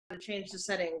to change the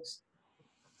settings.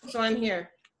 So I'm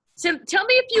here. So tell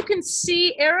me if you can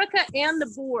see Arica and the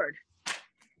board.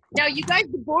 Now, you guys,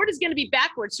 the board is going to be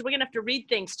backwards, so we're going to have to read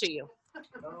things to you. Is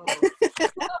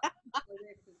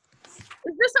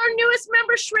this our newest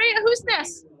member, Shreya? Who's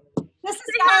this? This is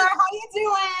Skylar. How you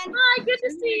doing? Hi, good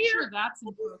to see you. That's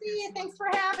good to see you. Thanks for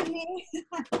having me.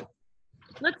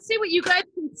 Let's see what you guys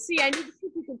can see. I need to see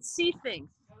if you can see things.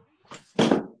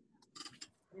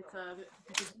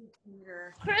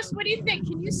 Chris, what do you think?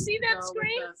 Can you see that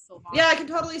screen? Yeah, I can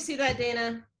totally see that,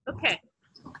 Dana. Okay.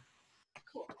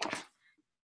 Cool.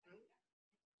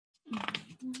 All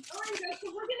right, guys, so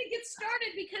we're going to get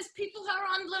started because people are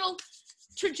on little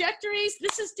trajectories.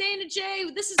 This is Dana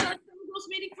J. This is our SoundGirls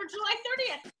meeting for July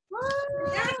 30th.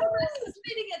 Arica Rust is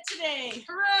leading it today.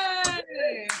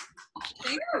 Hooray!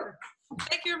 Thank you.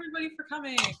 Thank you, everybody, for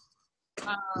coming.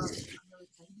 I'm really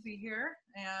excited to be here,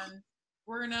 and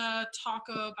we're going to talk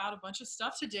about a bunch of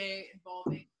stuff today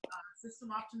involving system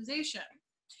optimization.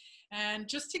 And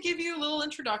just to give you a little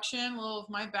introduction, a little of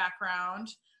my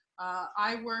background,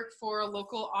 I work for a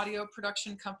local audio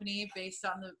production company based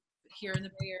on here in the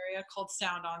Bay Area called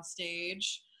Sound on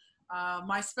Stage.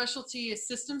 My specialty is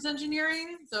systems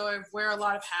engineering, so I wear a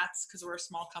lot of hats because we're a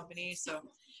small company, so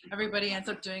everybody ends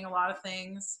up doing a lot of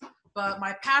things. But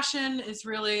my passion is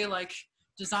really like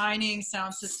designing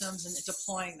sound systems and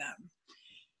deploying them.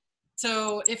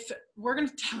 So if we're going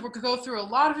to go through a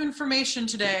lot of information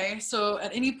today. So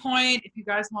at any point, if you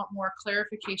guys want more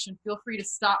clarification, feel free to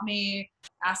stop me,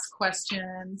 ask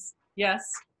questions. Yes?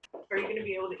 Are you going to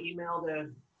be able to email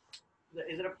is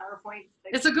it a PowerPoint?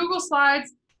 It's a Google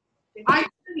Slides. I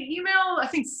can email, I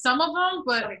think, some of them,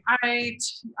 but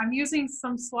I'm using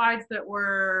some slides that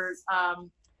were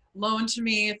loaned to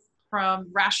me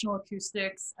from Rational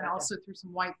Acoustics and also through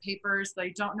some white papers that I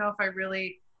don't know if I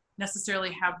really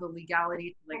necessarily have the legality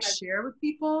to like share with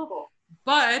people,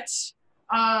 but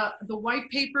the white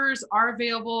papers are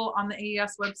available on the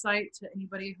AES website to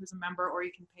anybody who's a member, or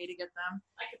you can pay to get them.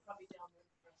 I could probably download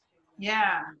them.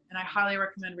 Yeah, and I highly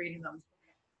recommend reading them.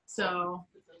 So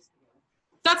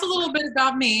that's a little bit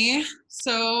about me.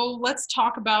 So let's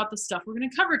talk about the stuff we're going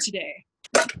to cover today.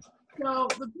 So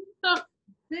the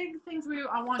big things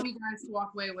I want you guys to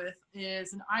walk away with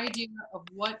is an idea of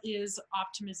what is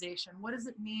optimization. What does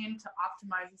it mean to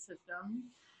optimize a system?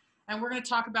 And we're going to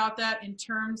talk about that in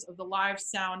terms of the live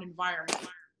sound environment.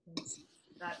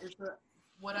 That is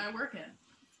what I work in.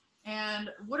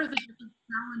 And what are the different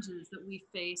challenges that we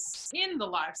face in the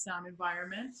live sound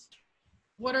environment?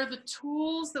 What are the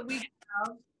tools that we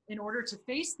have in order to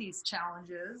face these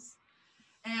challenges?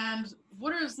 And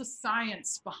what is the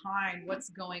science behind what's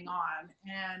going on?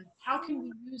 And how can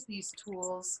we use these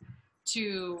tools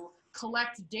to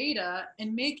collect data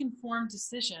and make informed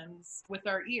decisions with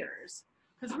our ears?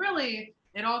 Because really,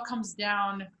 it all comes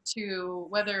down to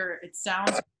whether it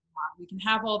sounds good or not. We can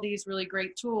have all these really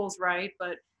great tools, right?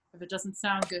 But if it doesn't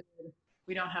sound good,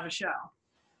 we don't have a show.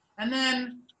 And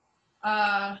then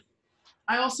I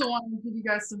also want to give you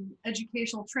guys some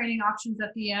educational training options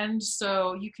at the end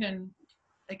so you can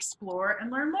explore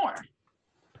and learn more.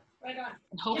 Right on.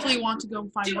 And hopefully want to go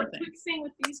and find more things. Quick thing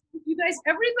with these, you guys,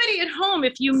 everybody at home,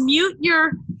 if you mute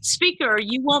your speaker,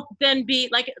 you won't then be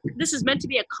like, this is meant to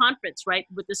be a conference, right,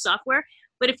 with the software.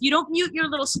 But if you don't mute your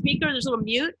little speaker, there's a little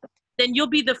mute, then you'll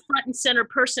be the front and center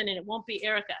person and it won't be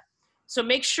Arica. So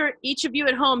make sure each of you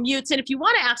at home mutes. And if you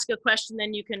want to ask a question,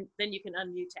 then you can unmute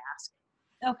to ask.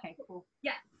 Okay, cool.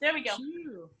 Yeah, there we go.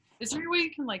 Cute. Is there a way you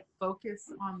can like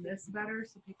focus on this better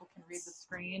so people can read the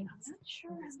screen? I'm not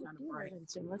sure. It's kind of bright.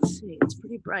 Let's see. It's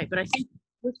pretty bright, but I think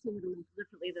we're seeing it a little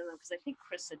differently than them because I think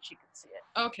Chris said she could see it.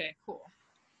 Okay, cool.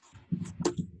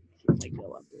 See if I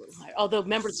go up a little higher. Although,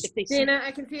 members, if they see Dana,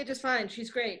 I can see it just fine. She's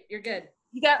great. You're good.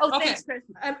 you got. Oh, Okay. thanks, Chris.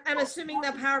 I'm assuming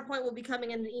that PowerPoint will be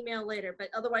coming in the email later, but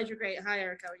otherwise you're great. Hi,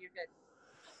 Arica. You're good.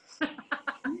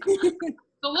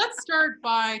 So let's start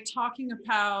by talking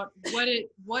about what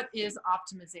is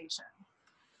optimization.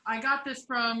 I got this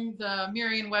from the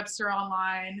Merriam-Webster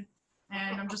online,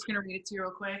 and I'm just going to read it to you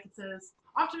real quick. It says,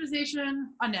 optimization,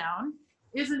 a noun,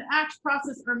 is an act,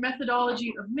 process, or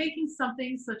methodology of making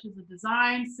something such as a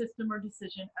design, system, or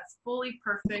decision as fully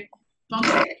perfect,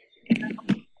 functional, and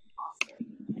possible.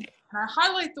 And I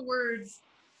highlight the words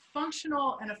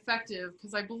functional and effective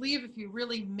because I believe if you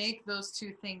really make those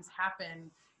two things happen,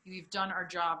 we've done our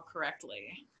job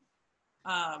correctly.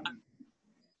 I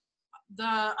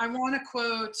want to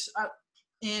quote,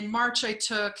 in March, I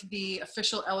took the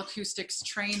official L-Acoustics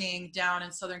training down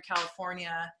in Southern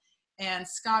California, and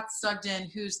Scott Sugden,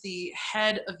 who's the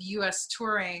head of US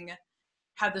touring,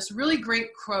 had this really great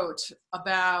quote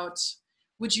about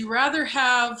Would you rather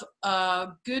have a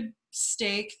good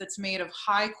steak that's made of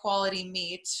high quality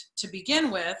meat to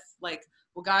begin with, like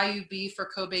Wagyu beef or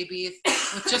Kobe beef,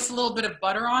 with just a little bit of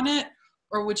butter on it?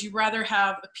 Or would you rather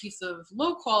have a piece of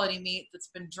low quality meat that's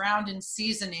been drowned in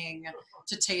seasoning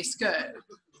to taste good?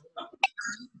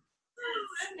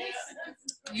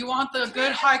 You want the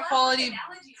good high quality.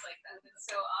 Analogies like that. That's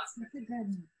so awesome. That's a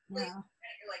good, yeah.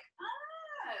 You're like, oh.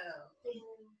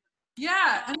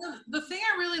 Yeah, and the thing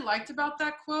I really liked about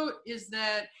that quote is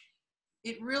that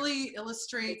it really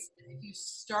illustrates that if you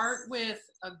start with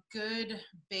a good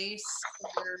base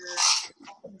for your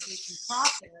optimization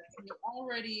process, you're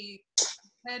already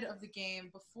ahead of the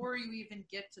game before you even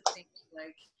get to things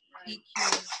like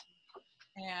EQ,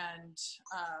 and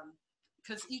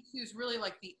because EQ is really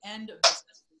like the end of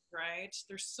this, right?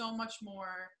 There's so much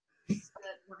more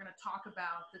that we're going to talk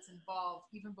about that's involved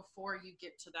even before you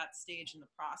get to that stage in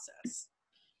the process.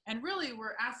 And really,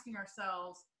 we're asking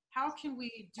ourselves, how can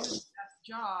we do the best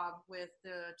job with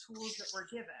the tools that we're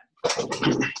given?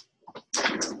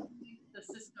 The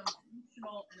system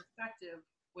functional and effective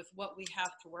with what we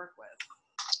have to work with.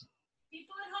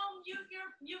 People at home, mute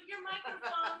your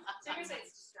microphone. Seriously,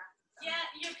 it's distracting. Yeah,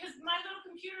 because my little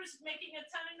computer's making a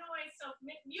ton of noise, so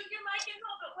mute your mic and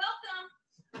hold it. Welcome.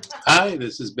 Hi,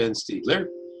 this is Ben Stiegler,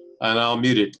 and I'll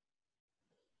mute it.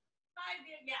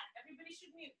 Yeah, everybody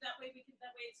should mute. That way the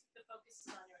focus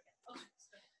is on you again. Okay.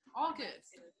 All good.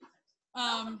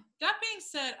 That being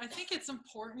said, I think it's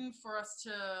important for us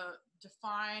to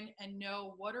define and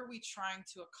know what are we trying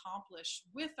to accomplish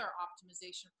with our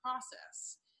optimization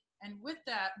process. And with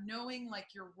that, knowing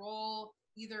like your role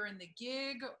either in the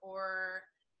gig or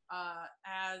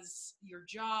as your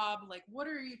job, like what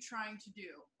are you trying to do?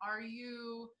 Are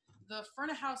you the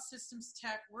front of house systems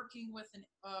tech working with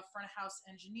a front of house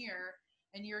engineer,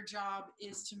 and your job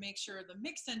is to make sure the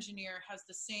mix engineer has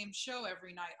the same show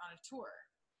every night on a tour?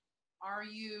 Are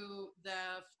you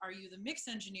the mix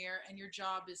engineer and your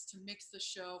job is to mix the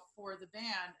show for the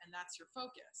band and that's your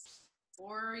focus?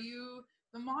 Or are you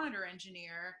the monitor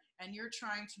engineer and you're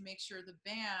trying to make sure the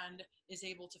band is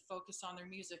able to focus on their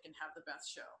music and have the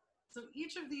best show? So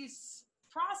each of these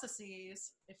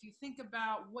processes, if you think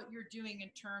about what you're doing in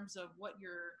terms of what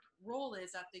your role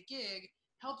is at the gig,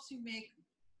 helps you make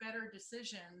better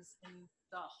decisions in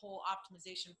the whole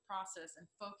optimization process and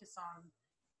focus on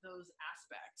those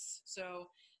aspects. So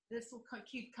this will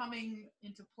keep coming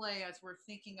into play as we're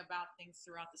thinking about things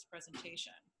throughout this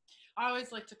presentation. I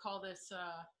always like to call this,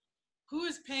 who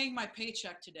is paying my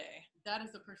paycheck today? That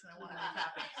is the person I want to make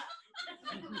happy.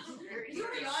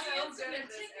 You're so good at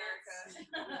this,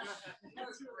 Arica.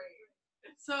 That's great.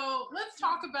 So let's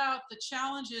talk about the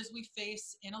challenges we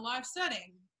face in a live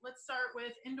setting. Let's start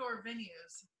with indoor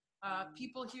venues.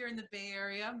 People here in the Bay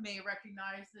Area may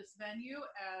recognize this venue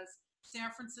as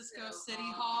San Francisco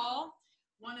City Hall,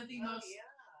 one of the most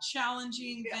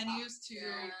challenging venues to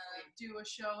do a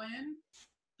show in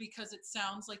because it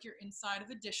sounds like you're inside of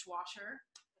a dishwasher.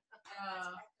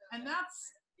 And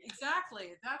that's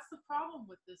the problem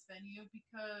with this venue,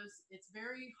 because it's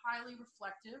very highly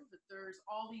reflective, that there's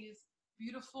all these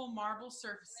beautiful marble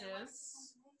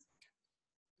surfaces.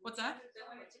 What's that?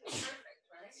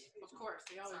 Of course,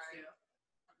 they always do.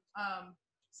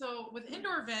 So with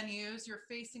indoor venues, you're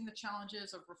facing the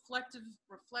challenges of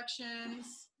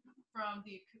reflections from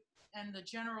the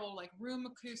general like room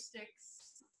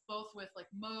acoustics, both with like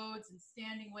modes and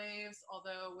standing waves,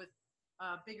 although with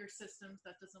bigger systems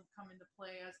that doesn't come into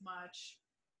play as much.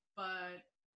 But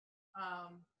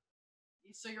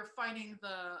so you're fighting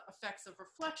the effects of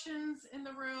reflections in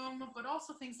the room, but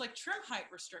also things like trim height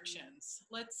restrictions.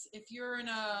 If you're in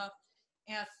a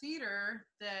theater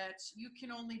that you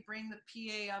can only bring the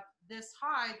PA up this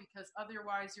high because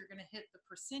otherwise you're going to hit the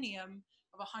proscenium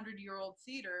of a 100-year-old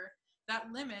theater,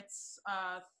 that limits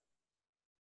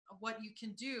what you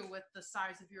can do with the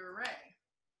size of your array.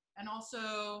 And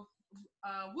also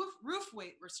roof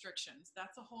weight restrictions.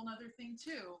 That's a whole nother thing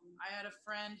too. I had a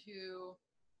friend who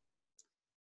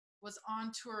was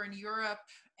on tour in Europe,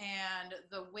 and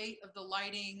the weight of the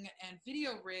lighting and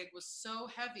video rig was so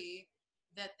heavy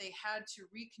that they had to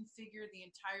reconfigure the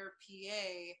entire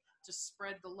PA to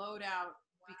spread the load out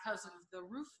because of the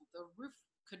roof. The roof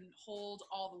couldn't hold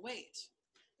all the weight.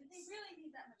 Did they really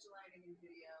need that much lighting in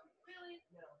video? Really?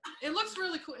 No. It looks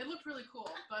really cool. It looked really cool,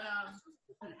 but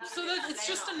so that it's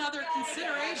just another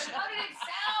consideration. How did it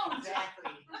sound?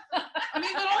 Exactly. I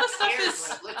mean, but all this stuff Here's is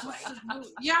what it looks like.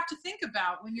 you have to think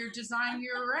about when you're designing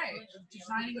your array,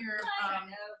 designing your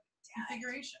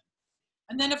configuration.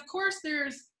 And then of course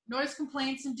there's noise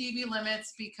complaints and dB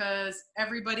limits because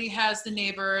everybody has the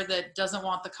neighbor that doesn't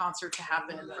want the concert to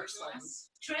happen in the first place.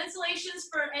 Translations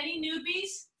for any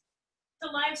newbies to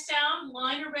live sound,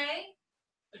 line array,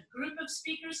 a group of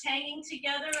speakers hanging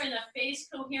together in a phase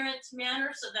coherent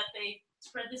manner so that they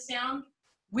spread the sound.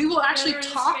 We will actually Together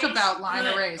in talk space? about line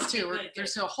Good. arrays Okay, too. good.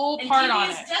 There's a whole And part dB on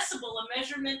is it. decibel, a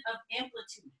measurement of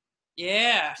amplitude.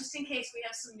 Yeah, Just in case we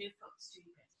have some new folks too.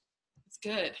 it's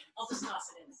good. I'll just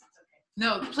toss it in. It's okay.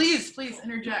 No, please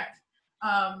interject.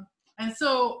 And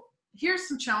so here's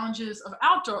some challenges of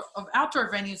outdoor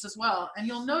venues as well. And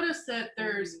you'll notice that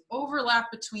there's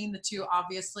overlap between the two.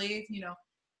 Obviously, you know,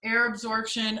 air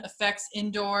absorption affects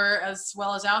indoor as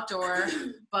well as outdoor,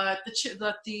 but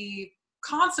the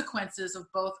consequences of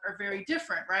both are very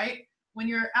different, right? When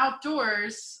you're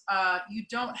outdoors, you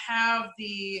don't have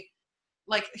the,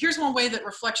 like, here's one way that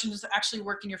reflections actually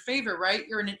work in your favor, right?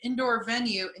 You're in an indoor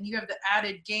venue and you have the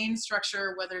added gain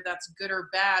structure, whether that's good or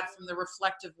bad from the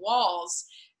reflective walls,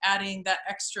 adding that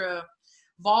extra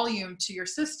volume to your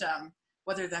system,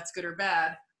 whether that's good or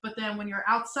bad. But then when you're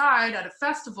outside at a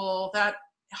festival, that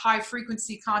high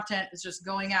frequency content is just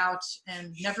going out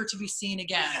and never to be seen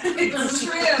again. It's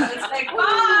true. It's like,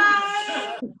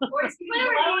 bye. Boys,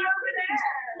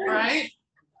 Right?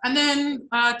 And then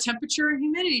temperature and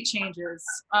humidity changes.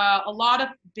 A lot of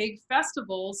big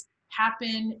festivals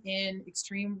happen in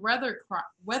extreme weather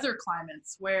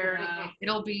climates where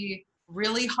it'll be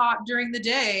really hot during the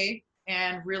day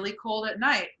and really cold at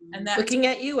night. And that, Looking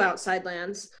at you, outside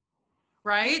lands.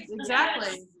 right? Exactly.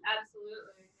 Yes,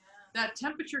 absolutely. Yeah. That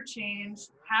temperature change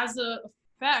has an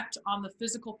effect on the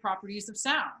physical properties of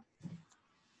sound.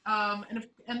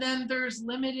 And then there's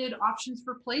limited options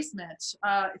for placement.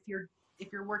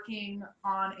 If you're working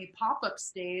on a pop-up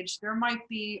stage, there might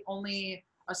be only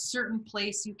a certain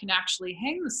place you can actually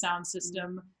hang the sound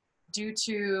system due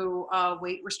to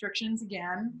weight restrictions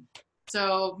again.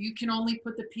 So you can only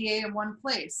put the PA in one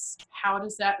place. How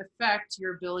does that affect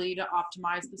your ability to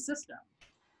optimize the system?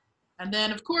 And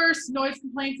then, of course, noise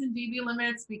complaints and dB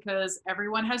limits, because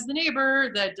everyone has the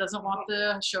neighbor that doesn't want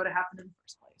the show to happen in the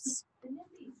first place.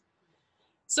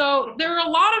 So there are a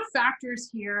lot of factors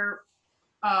here,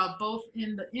 both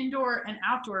in the indoor and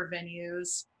outdoor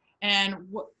venues. And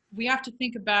what we have to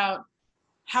think about,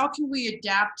 how can we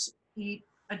adapt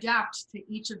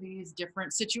to each of these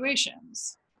different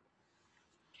situations?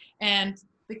 And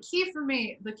the key for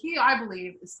me, I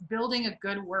believe, is building a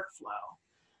good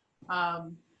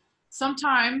workflow.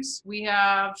 Sometimes we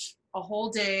have a whole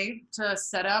day to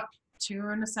set up,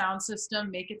 tune a sound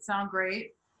system, make it sound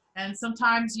great. And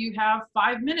sometimes you have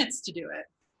 5 minutes to do it,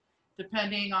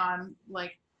 depending on,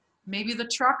 like, maybe the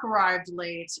truck arrived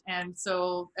late and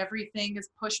so everything is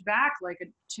pushed back like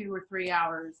 2 or 3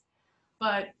 hours.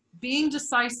 But being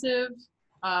decisive,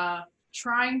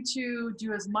 trying to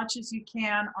do as much as you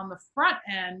can on the front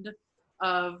end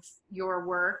of your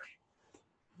work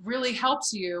really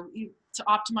helps you to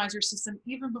optimize your system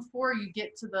even before you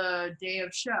get to the day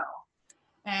of show.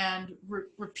 And we're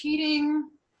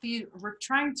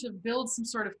trying to build some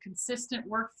sort of consistent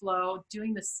workflow,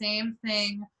 doing the same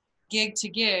thing gig to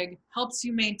gig helps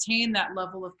you maintain that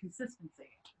level of consistency.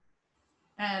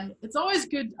 And it's always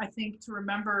good, I think, to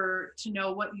remember to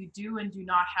know what you do and do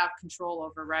not have control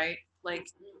over, right? Like,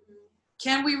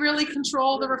 can we really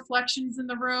control the reflections in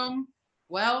the room?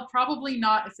 Well, probably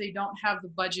not if they don't have the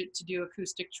budget to do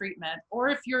acoustic treatment. Or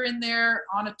if you're in there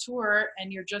on a tour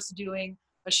and you're just doing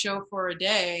a show for a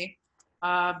day,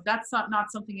 that's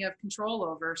not something you have control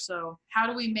over. So how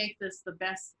do we make this the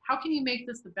best? How can you make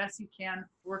this the best you can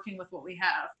working with what we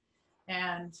have?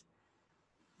 And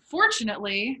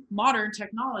fortunately, modern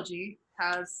technology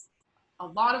has a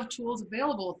lot of tools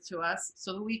available to us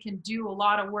so that we can do a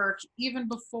lot of work even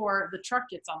before the truck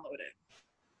gets unloaded.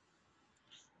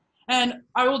 And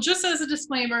I will, just as a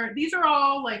disclaimer, these are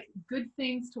all like good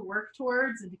things to work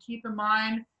towards and to keep in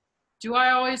mind. Do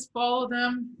I always follow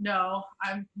them? No,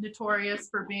 I'm notorious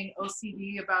for being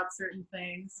OCD about certain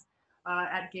things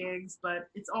at gigs, but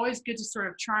it's always good to sort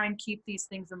of try and keep these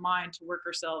things in mind to work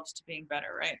ourselves to being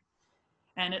better, right?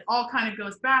 And it all kind of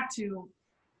goes back to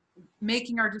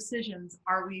making our decisions.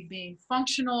 Are we being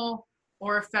functional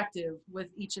or effective with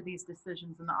each of these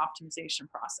decisions in the optimization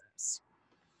process?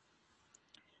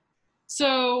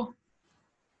 So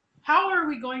how are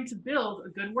we going to build a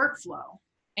good workflow?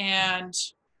 And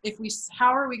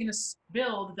how are we going to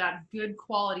build that good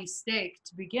quality steak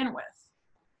to begin with?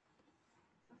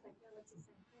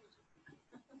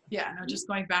 Yeah, no, just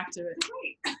going back to it.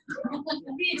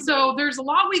 So there's a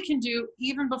lot we can do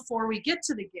even before we get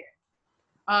to the gig,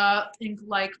 in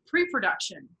like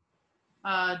pre-production.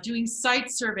 doing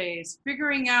site surveys,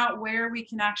 figuring out where we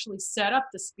can actually set up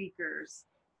the speakers,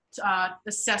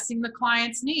 assessing the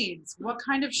client's needs. What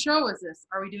kind of show is this?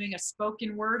 Are we doing a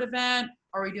spoken word event?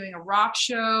 Are we doing a rock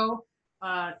show?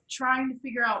 Trying to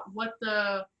figure out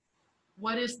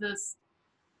what is this,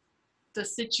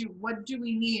 what do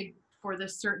we need for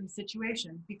this certain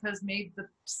situation? Because maybe the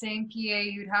same PA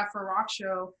you'd have for a rock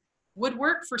show would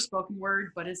work for spoken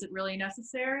word, but is it really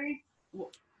necessary?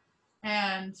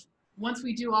 And once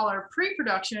we do all our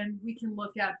pre-production, we can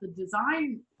look at the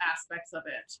design aspects of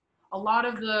it. A lot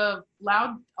of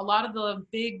the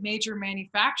big major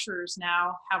manufacturers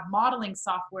now have modeling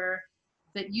software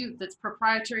that's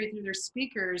proprietary through their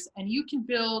speakers, and you can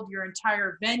build your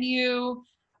entire venue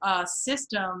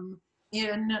system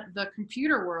in the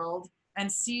computer world and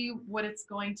see what it's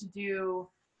going to do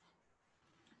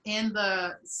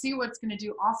see what it's going to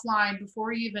do offline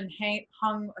before you even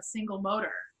hung a single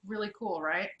motor. Really cool,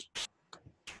 right?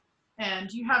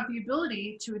 And you have the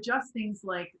ability to adjust things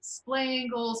like display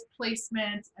angles,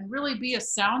 placement, and really be a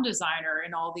sound designer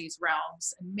in all these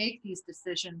realms and make these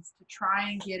decisions to try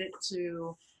and get it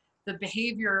to the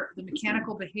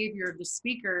mechanical behavior of the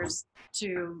speakers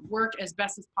to work as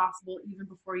best as possible even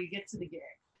before you get to the gig.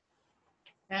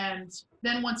 And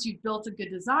then once you've built a good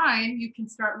design, you can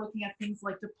start looking at things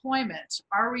like deployment.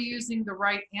 Are we using the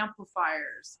right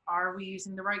amplifiers? Are we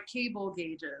using the right cable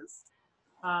gauges?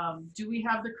 Do we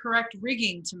have the correct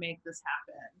rigging to make this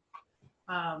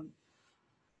happen?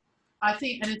 I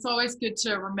think, and it's always good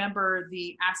to remember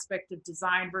the aspect of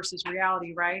design versus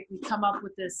reality, right? We come up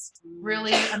with this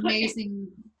really amazing,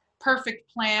 perfect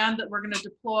plan that we're going to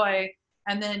deploy.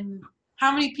 And then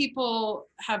how many people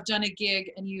have done a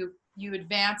gig and you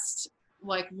advanced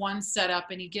like one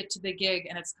setup and you get to the gig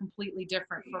and it's completely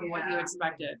different from what you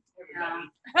expected?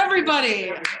 Everybody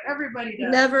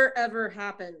does. Never ever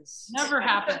happens. Never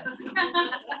happened.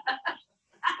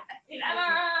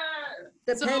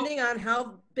 Depending on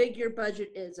how big your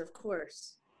budget is, of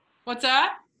course. What's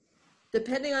that?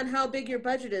 Depending on how big your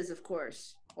budget is, of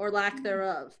course, or lack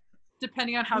thereof.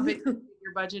 Depending on how big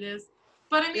your budget is.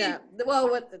 But I mean, yeah.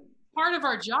 Well, part of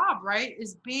our job, right,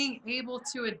 is being able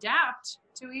to adapt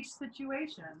to each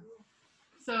situation.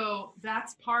 So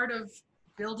that's part of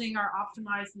building our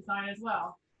optimized design as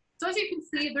well. So as you can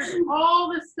see, there's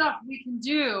all this stuff we can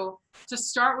do to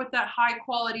start with that high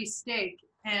quality steak.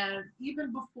 And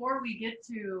even before we get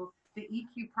to the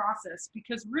EQ process,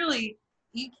 because really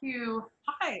EQ,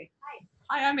 hi,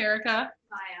 I'm Erica.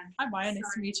 Hi, Maya,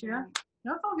 nice to meet you.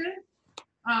 No, it's all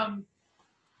good.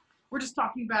 We're just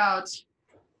talking about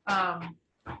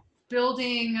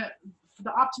building the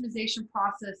optimization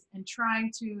process and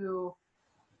trying to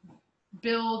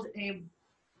build a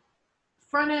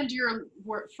front end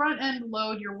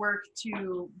load your work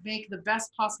to make the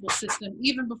best possible system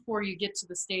even before you get to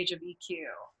the stage of EQ,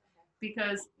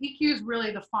 because EQ is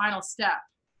really the final step,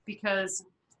 because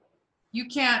you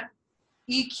can't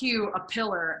EQ a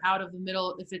pillar out of the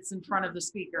middle if it's in front of the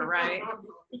speaker, right?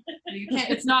 You can't.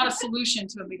 It's not a solution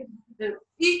to the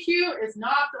EQ is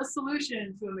not a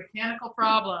solution to a mechanical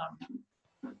problem.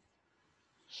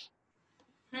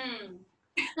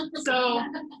 So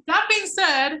that being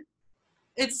said,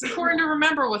 it's important to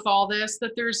remember with all this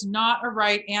that there's not a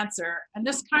right answer. And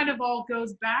this kind of all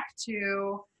goes back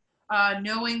to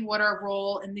knowing what our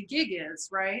role in the gig is,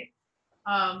 right?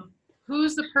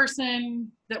 Who's the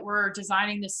person that we're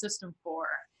designing this system for?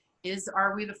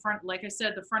 Are we the front, like I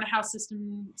said, the front of house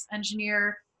systems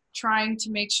engineer trying to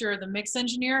make sure the mix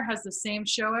engineer has the same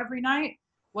show every night?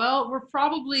 Well, we're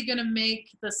probably going to make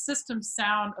the system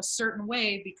sound a certain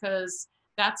way because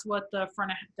that's what the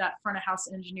front of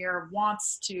house engineer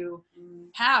wants to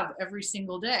have every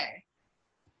single day.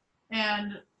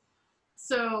 And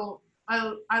so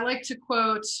I like to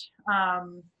quote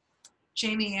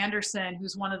Jamie Anderson,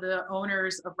 who's one of the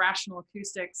owners of Rational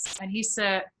Acoustics, and he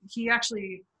said he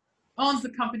actually owns the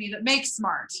company that makes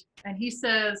Smart, and he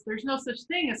says there's no such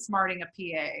thing as smarting a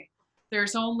PA.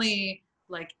 There's only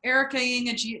like Erica-ing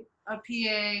a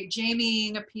PA,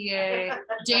 Jamie-ing a PA,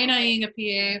 Dana-ing a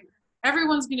PA.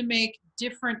 Everyone's going to make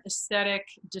different aesthetic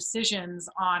decisions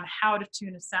on how to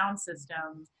tune a sound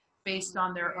system based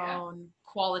on their own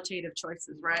qualitative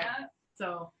choices, right? Yeah.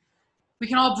 So we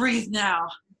can all breathe now.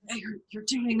 Hey, you're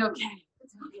doing okay.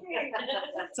 It's okay.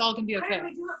 It's all going to be okay.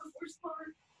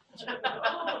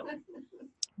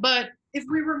 But if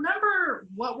we remember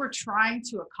what we're trying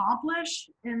to accomplish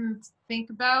and think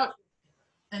about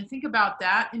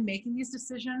that in making these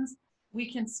decisions,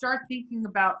 we can start thinking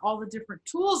about all the different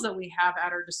tools that we have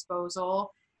at our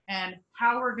disposal and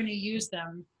how we're going to use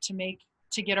them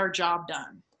to get our job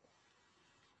done.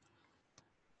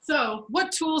 So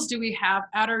what tools do we have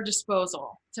at our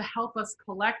disposal to help us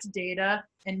collect data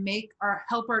and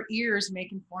help our ears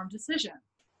make informed decisions?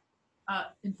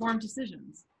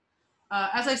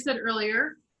 As I said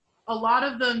earlier, a lot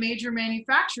of the major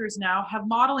manufacturers now have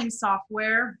modeling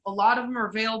software. A lot of them are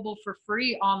available for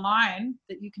free online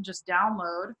that you can just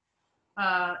download.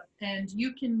 And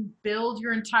you can build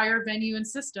your entire venue and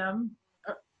system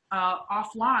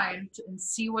offline and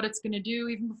see what it's going to do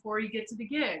even before you get to the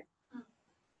gig.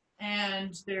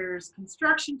 And there's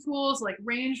construction tools like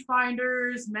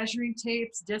rangefinders, measuring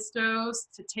tapes, distos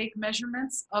to take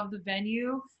measurements of the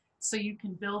venue so you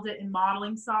can build it in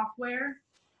modeling software.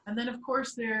 And then of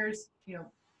course there's,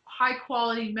 high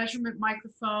quality measurement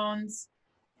microphones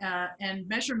and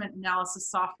measurement analysis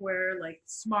software like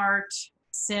Smart,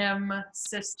 Sim,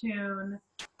 Systune.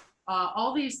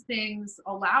 All these things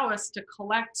allow us to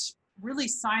collect really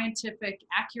scientific,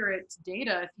 accurate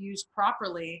data if used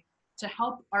properly to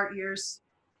help our ears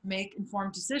make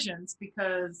informed decisions,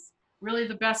 because really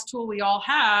the best tool we all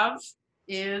have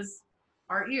is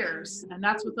our ears, and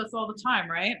that's with us all the time,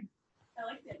 right? I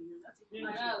like that.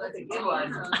 That's a good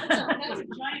one. That's a giant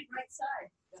right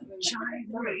side. Giant.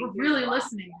 We're really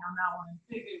listening on that one.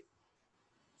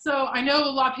 So I know a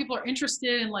lot of people are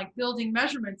interested in like building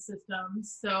measurement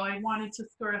systems. So I wanted to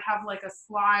sort of have like a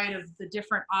slide of the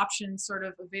different options sort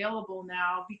of available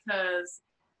now, because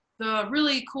the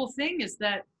really cool thing is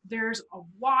that there's a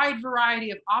wide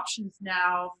variety of options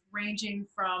now, ranging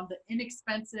from the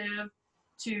inexpensive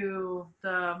to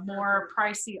the more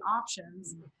pricey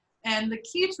options. And the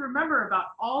key to remember about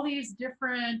all these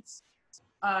different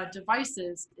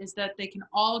devices is that they can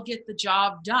all get the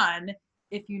job done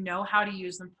if you know how to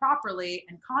use them properly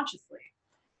and consciously.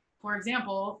 For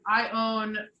example, I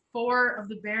own 4 of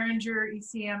the Behringer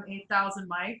ECM 8000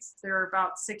 mics. They're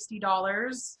about $60.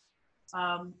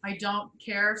 I don't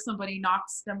care if somebody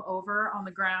knocks them over on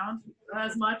the ground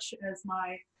as much as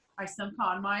my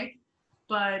iSemcon mic,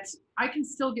 but I can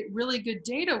still get really good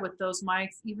data with those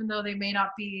mics, even though they may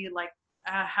not be like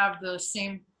have the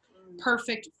same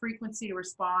perfect frequency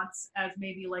response as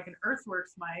maybe like an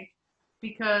Earthworks mic,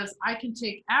 because I can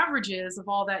take averages of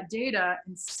all that data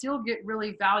and still get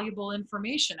really valuable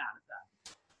information out of that.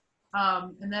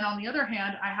 And then on the other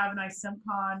hand, I have an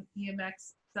iSemcon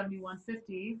EMX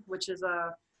 7150, which is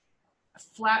a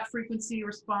flat frequency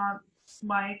response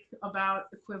mic about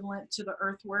equivalent to the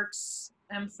Earthworks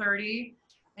M30.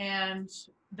 And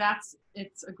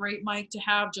it's a great mic to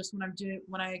have just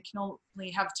when I can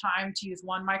only have time to use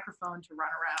one microphone to run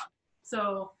around.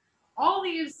 So all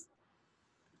these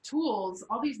tools,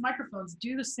 all these microphones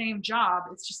do the same job.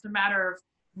 It's just a matter of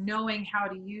knowing how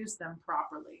to use them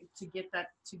properly to get the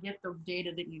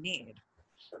data that you need.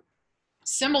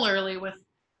 Similarly with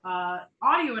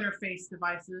audio interface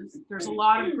devices, there's a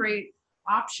lot of great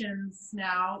options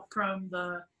now, from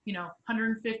the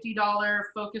 $150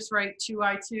 Focusrite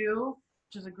 2i2,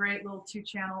 which is a great little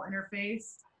 2-channel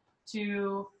interface,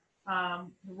 to the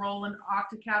Roland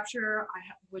Octacapture,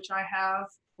 which I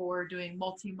have for doing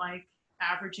multi-mic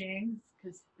averaging,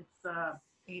 because it's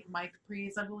 8 mic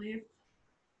pre's, I believe.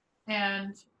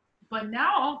 But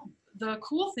now the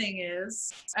cool thing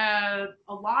is, a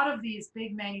lot of these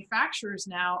big manufacturers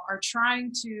now are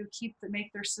trying to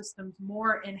make their systems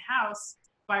more in-house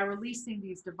by releasing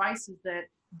these devices that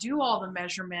do all the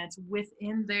measurements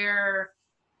within their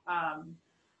own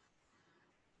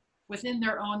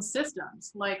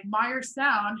systems. Like Meyer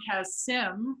Sound has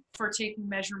Sim for taking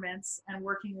measurements and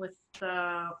working with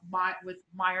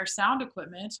Meyer Sound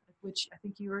equipment, which I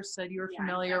think you said you were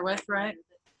familiar with, right?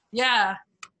 Yeah.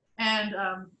 And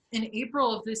in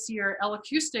April of this year,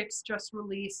 L-Acoustics just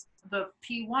released the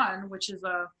P1, which is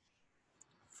a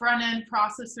front-end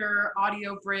processor,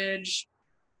 audio bridge,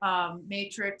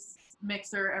 matrix,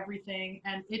 mixer, everything.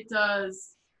 And it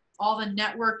does all the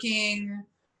networking,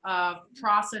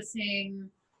 processing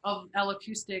of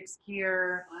L-Acoustics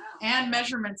gear, and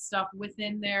measurement stuff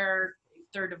within their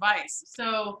device.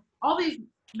 So all these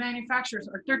manufacturers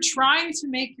they're trying to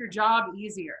make your job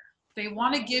easier. They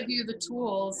want to give you the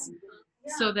tools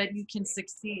so that you can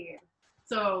succeed.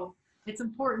 So it's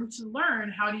important to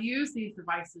learn how to use these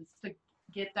devices to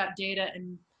get that data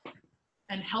and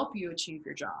help you achieve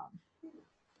your job.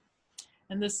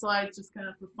 And this slide's just kind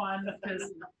of for fun, because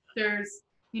there's,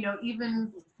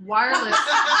 even wireless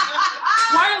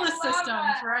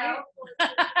systems, right?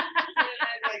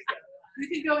 You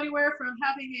can go anywhere from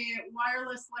having a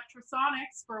wireless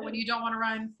electrosonics for when you don't want to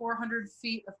run 400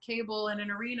 feet of cable in an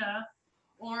arena,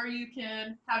 or you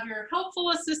can have your helpful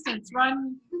assistants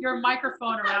run your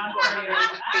microphone around for you.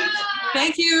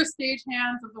 Thank you, stage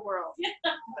hands of the world.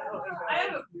 I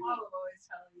have a model always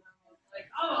telling them. Like,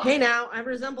 oh. Hey now, I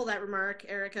resemble that remark,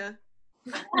 Arica.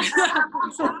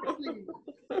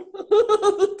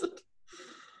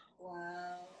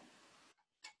 Wow.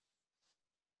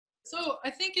 So I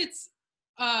think it's,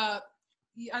 as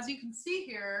you can see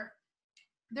here,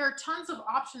 there are tons of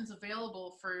options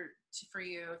available for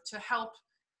you to help,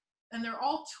 and they're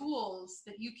all tools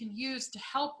that you can use to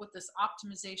help with this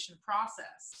optimization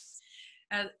process.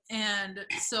 And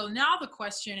so now the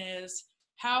question is,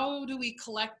 how do we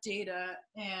collect data,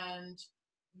 and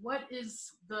what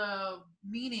is the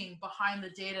meaning behind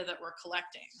the data that we're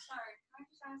collecting? Sorry, can I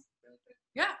just ask really quick?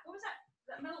 Yeah. What was that?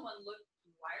 That middle one looked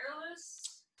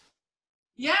wireless.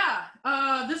 Yeah,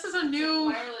 this is a new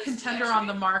Wireless contender connection. on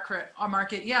the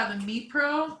market. Yeah, the Meet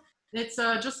Pro. It's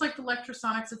just like the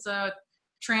Electrosonics. It's a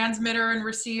transmitter and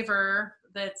receiver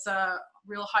that's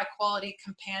real high quality,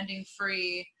 companding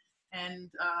free,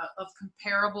 and of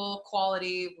comparable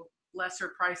quality,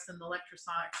 lesser price than the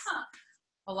Electrosonics. Huh.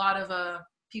 A lot of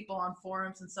people on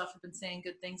forums and stuff have been saying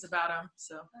good things about them.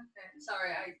 So Okay.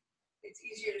 Sorry, it's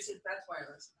easier to say that's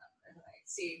wireless. And I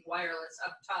see wireless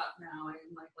up top now.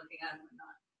 I'm like looking at them and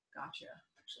not gotcha.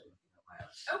 actually looking at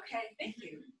wireless. Okay, thank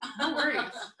you. No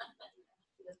worries.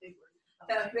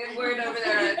 That big word over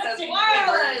there. It says Big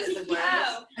wireless. word.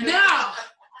 Wow. And now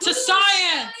to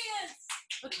science.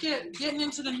 Let's getting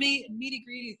into the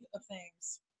nitty-gritty of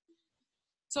things.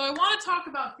 So I want to talk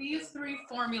about these three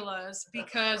formulas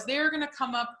because they're going to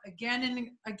come up again and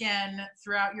again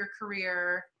throughout your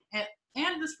career and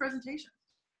this presentation,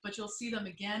 but you'll see them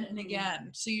again and again.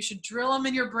 So you should drill them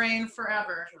in your brain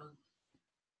forever.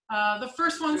 The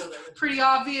first one's pretty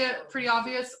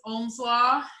obvious, Ohm's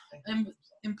law,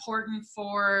 important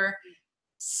for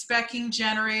specking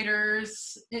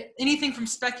generators, anything from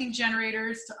specking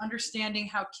generators to understanding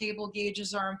how cable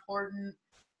gauges are important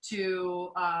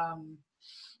to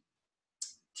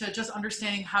just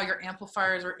understanding how your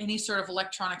amplifiers or any sort of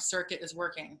electronic circuit is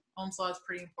working. Ohm's law is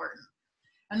pretty important.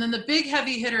 And then the big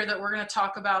heavy hitter that we're going to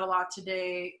talk about a lot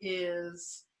today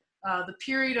is the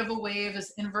period of a wave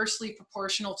is inversely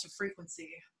proportional to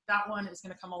frequency. That one is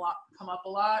going to come up a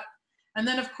lot. And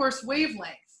then of course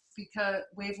wavelength, because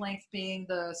wavelength being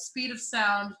the speed of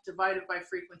sound divided by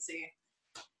frequency.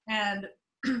 And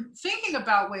thinking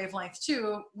about wavelength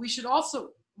too, we should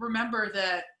also remember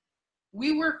that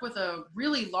we work with a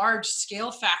really large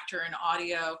scale factor in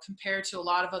audio compared to a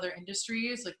lot of other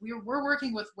industries. Like we're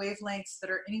working with wavelengths that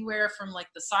are anywhere from like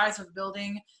the size of a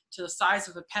building to the size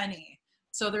of a penny.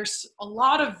 So there's a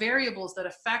lot of variables that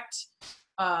affect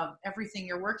everything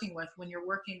you're working with when you're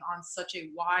working on such a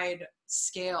wide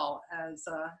scale as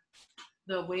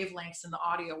the wavelengths in the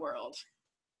audio world.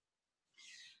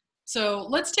 So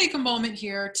let's take a moment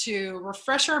here to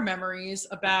refresh our memories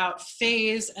about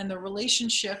phase and the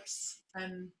relationships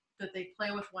and that they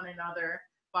play with one another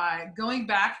by going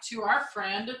back to our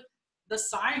friend, the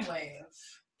sine wave.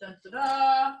 Dun, da,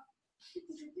 da.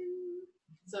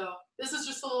 So this is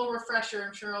just a little refresher.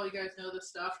 I'm sure all you guys know this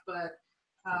stuff, but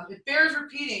it bears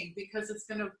repeating because it's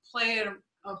going to play an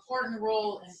important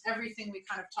role in everything we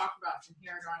kind of talk about from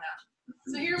here on out.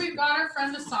 So here we've got our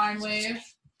friend, the sine wave.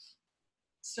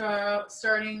 So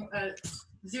starting at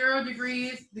 0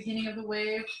 degrees, beginning of the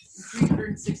wave, and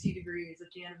 360 degrees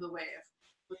at the end of the wave,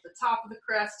 with the top of the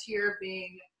crest here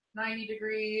being 90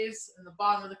 degrees and the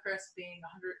bottom of the crest being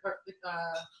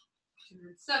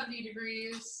 270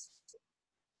 degrees,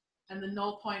 and the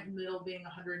null point in the middle being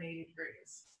 180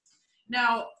 degrees.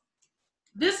 Now,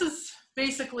 this is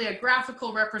basically a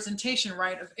graphical representation,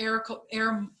 right, of air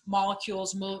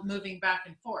molecules moving back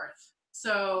and forth.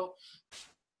 So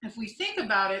if we think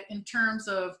about it in terms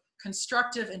of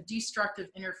constructive and destructive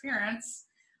interference,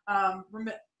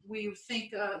 we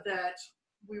think that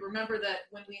we remember that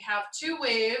when we have two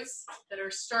waves that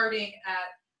are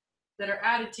that are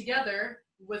added together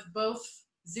with both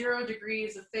 0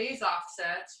 degrees of phase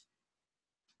offset,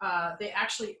 they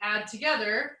actually add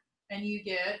together and you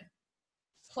get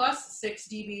plus 6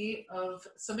 dB of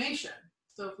summation.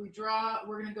 So if we draw,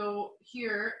 we're going to go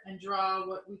here and draw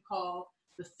what we call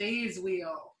the phase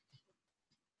wheel.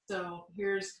 So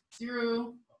here's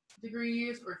 0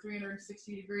 degrees or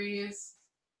 360 degrees.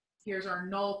 Here's our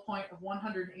null point of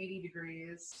 180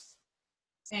 degrees.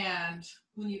 And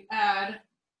when you add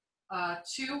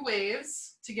two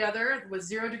waves together with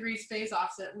 0 degrees phase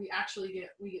offset, we get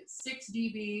 6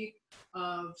 dB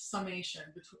of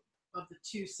summation of the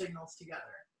two signals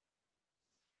together.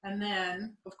 And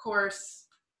then, of course,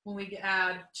 when we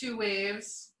add two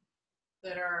waves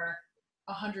that are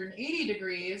 180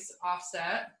 degrees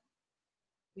offset,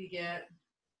 we get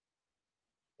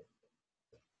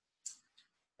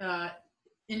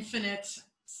infinite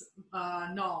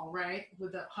null, right?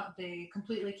 With they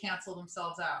completely cancel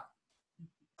themselves out,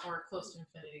 or close to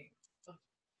infinity.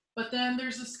 But then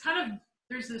there's this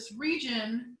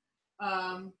region,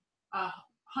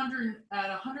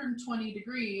 120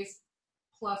 degrees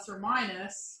plus or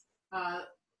minus at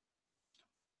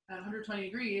 120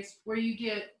 degrees, where you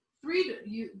get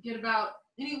about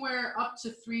anywhere up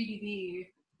to 3 dB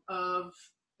of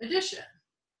addition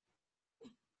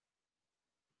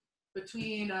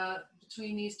between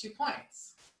these 2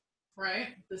 points,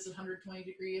 right? This is 120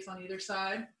 degrees on either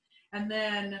side, and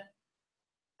then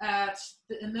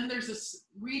there's this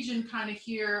region kind of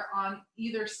here on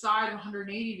either side of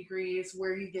 180 degrees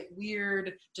where you get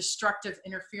weird destructive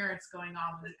interference going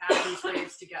on when you add these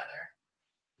waves together.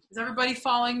 Is everybody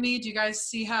following me? Do you guys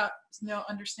see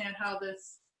understand how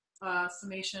this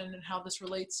summation and how this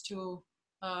relates to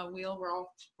wheel? We're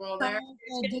all there.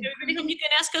 Everybody home, you can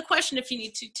ask a question if you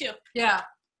need to too. Yeah,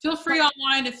 feel free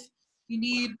online if you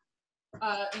need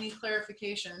any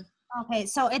clarification. Okay,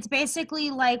 so it's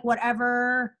basically like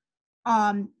whatever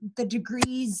the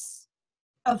degrees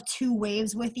of two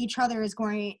waves with each other is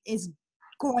going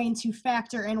to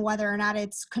factor in whether or not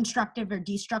it's constructive or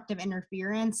destructive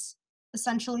interference,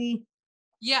 essentially.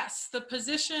 Yes, the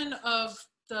position of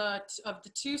the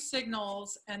two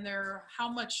signals and how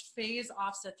much phase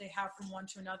offset they have from one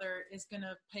to another is going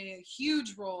to play a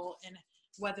huge role in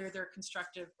whether they're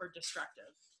constructive or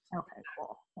destructive. Okay,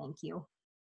 cool. Thank you.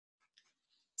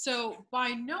 So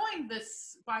by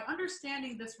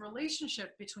understanding this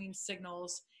relationship between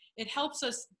signals, it helps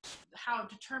us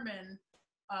determine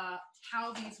how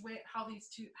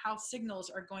signals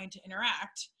are going to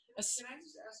interact. Can I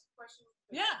just ask a question?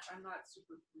 Yeah. I'm not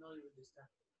super familiar with this stuff.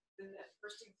 In that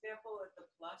first example at the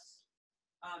plus,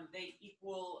 they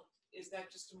equal, is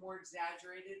that just a more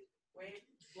exaggerated wave?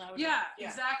 Louder. Yeah,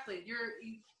 exactly.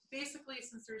 Basically,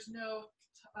 since there's no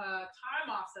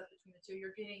time offset between the two,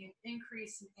 you're getting an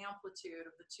increase in amplitude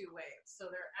of the two waves.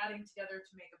 So they're adding together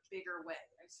to make a bigger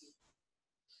wave. I see.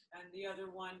 And the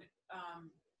other one,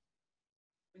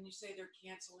 when you say they're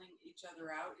canceling each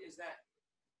other out, is that,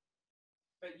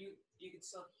 but you can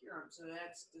still hear them, so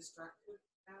that's destructive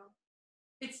now?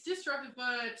 It's destructive,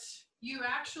 but you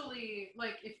actually,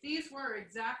 like, if these were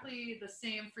exactly the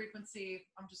same frequency,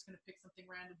 I'm just going to pick something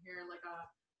random here, like a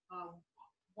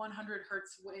 100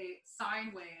 hertz sine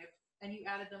wave, and you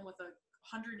added them with a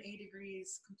 180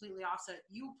 degrees completely offset,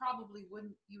 you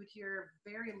would hear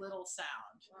very little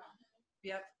sound. Wow.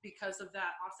 Yep, because of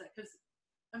that offset. Because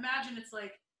imagine it's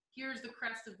like, here's the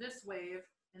crest of this wave,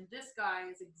 and this guy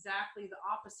is exactly the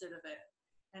opposite of it.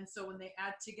 And so when they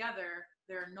add together,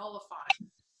 they're nullified.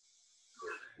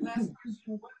 Last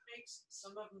question, what makes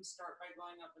some of them start by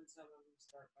going up and some of them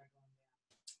start by going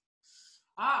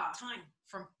down? Time.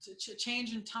 From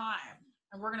change in time.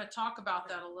 And we're going to talk about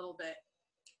that a little bit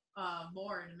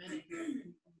more in a minute here,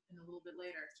 and a little bit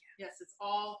later. Yes, it's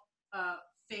all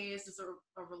phase is a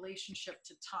relationship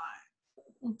to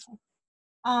time. Okay.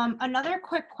 Another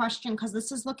quick question, because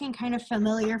this is looking kind of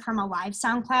familiar from a live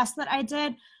sound class that I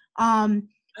did.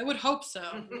 I would hope so.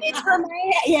 It's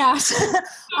yes.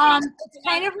 It's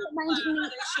kind of reminding me.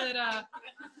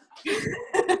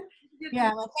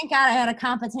 Yeah, well, thank God I had a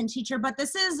competent teacher. But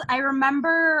I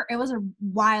remember, it was a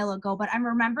while ago, but I'm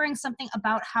remembering something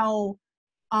about how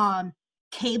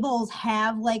cables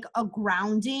have like a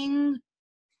grounding,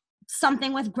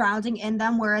 something with grounding in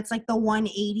them, where it's like the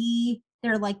 180,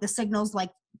 they're like the signals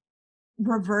like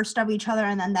reversed of each other,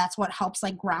 and then that's what helps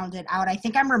like ground it out. I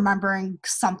think I'm remembering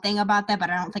something about that,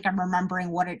 but I don't think I'm remembering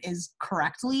what it is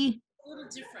correctly. A little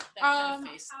different, that kind of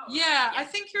phase. Yeah, I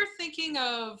think you're thinking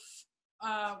of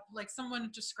like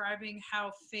someone describing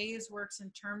how phase works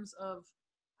in terms of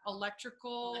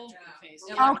electrical phase.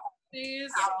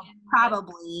 Phase,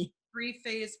 Probably.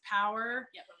 Three-phase power.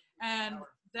 Yep. And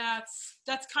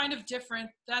that's kind of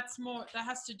different. That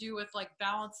has to do with like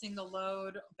balancing the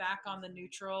load back on the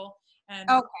neutral. And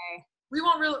okay. We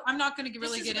won't really, I'm not going to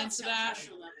really get into that.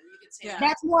 Yeah.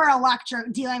 That's more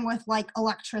dealing with like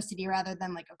electricity rather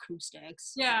than like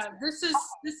acoustics. Yeah,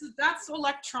 that's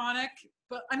electronic,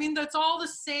 but I mean, that's all the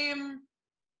same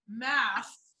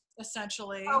math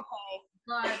essentially. Okay.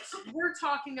 But we're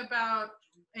talking about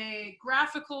a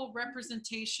graphical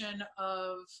representation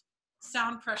of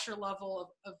sound pressure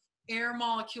level of air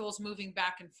molecules moving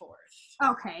back and forth.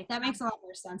 Okay, that makes a lot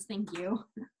more sense. Thank you.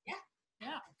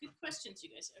 Yeah, good questions, you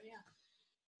guys. Yeah.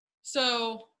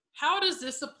 So how does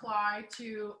this apply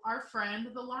to our friend,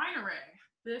 the line array?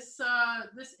 This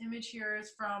image here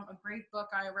is from a great book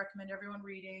I recommend everyone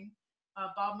reading,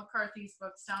 Bob McCarthy's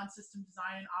book, Sound System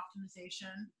Design and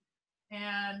Optimization.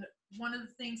 And one of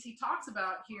the things he talks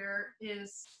about here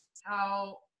is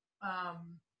how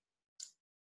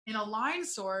in a line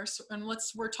source, and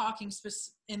we're talking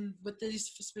with these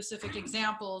specific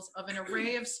examples of an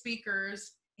array of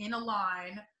speakers in a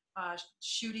line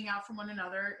shooting out from one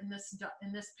another. In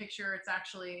this picture, it's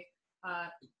actually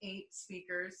 8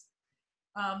 speakers.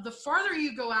 The farther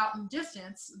you go out in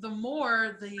distance, the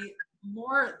more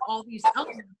all these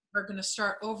elements are going to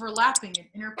start overlapping and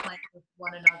interplaying with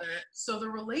one another. So the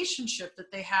relationship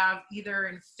that they have either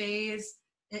in phase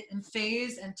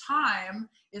and time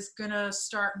is going to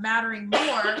start mattering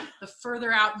more the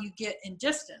further out you get in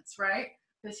distance, right?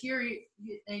 Because here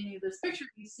in this picture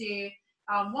you see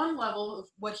on one level of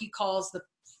what he calls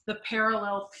the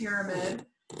parallel pyramid.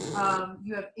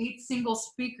 You have 8 single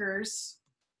speakers,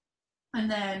 and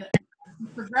then you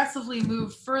progressively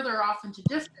move further off into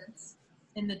distance.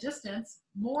 In the distance,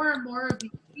 more and more of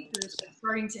these speakers are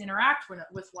starting to interact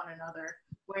with one another,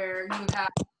 where you have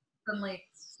suddenly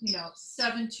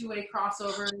 7 two-way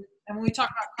crossovers. And when we talk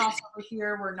about crossover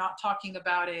here, we're not talking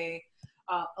about a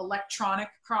electronic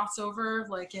crossover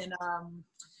like in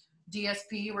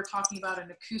DSP. We're talking about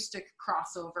an acoustic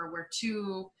crossover where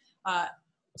 2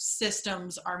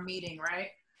 systems are meeting,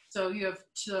 right? So you have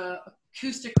the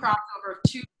acoustic crossover of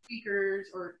 2 speakers,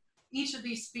 or each of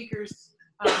these speakers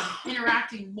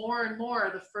interacting more and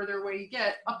more the further away you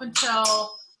get, up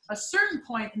until a certain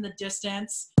point in the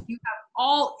distance, you have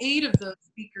all 8 of those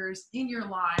speakers in your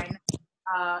line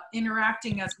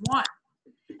interacting as one.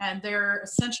 And they're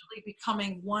essentially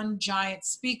becoming one giant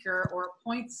speaker or a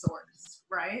point source,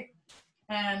 right?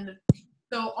 And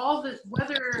so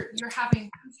whether you're having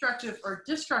constructive or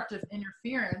destructive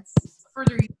interference, the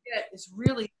further you get is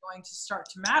really going to start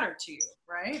to matter to you,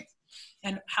 right?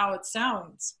 And how it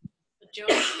sounds. Joe,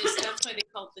 that's why they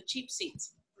call it the cheap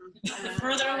seats. The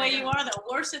further away you are, the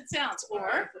worse it sounds.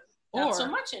 Or not so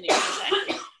much anymore.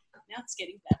 Exactly. Now it's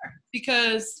getting better.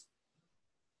 Because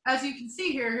as you can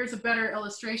see here, here's a better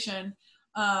illustration.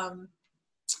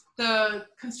 The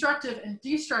constructive and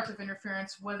destructive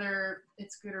interference, whether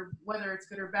it's good or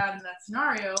bad in that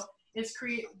scenario,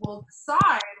 will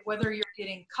decide whether you're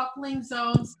getting coupling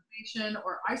zones, summation,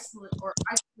 or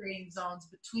isolating zones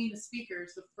between the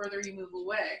speakers the further you move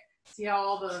away. See how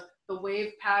all the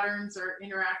wave patterns are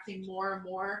interacting more and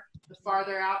more the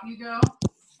farther out you go?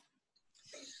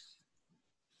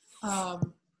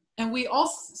 And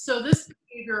so this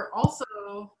behavior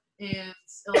also is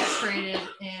illustrated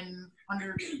in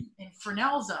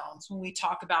Fresnel zones when we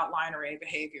talk about line array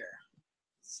behavior.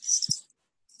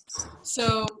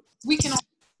 So we can also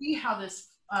see how this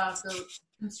the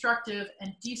constructive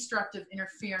and destructive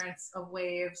interference of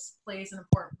waves plays an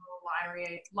important role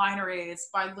in line arrays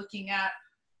by looking at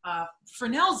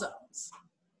Fresnel zones.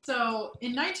 So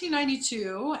in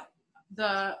 1992,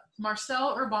 the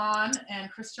Marcel Urban and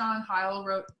Christian Heil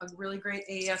wrote a really great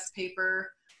AES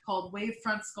paper called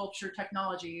Wavefront Sculpture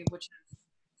Technology, which is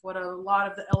what a lot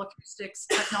of the electroacoustics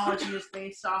technology is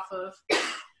based off of.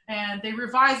 And they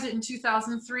revised it in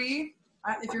 2003.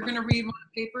 If you're going to read one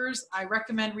of the papers, I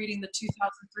recommend reading the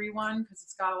 2003 one because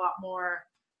it's got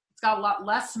a lot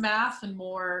less math and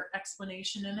more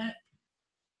explanation in it.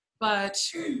 But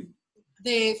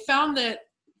they found that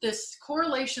this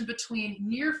correlation between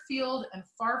near field and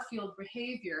far field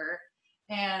behavior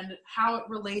and how it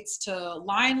relates to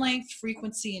line length,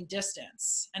 frequency, and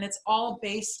distance. And it's all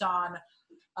based on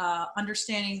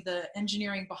understanding the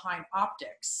engineering behind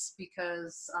optics,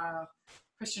 because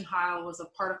Christian Heil was a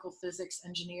particle physics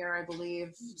engineer, I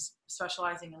believe,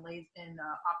 specializing in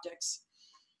optics.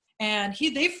 And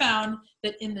they found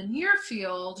that in the near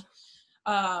field,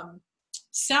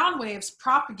 sound waves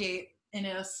propagate in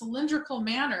a cylindrical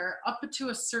manner up to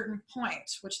a certain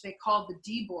point, which they called the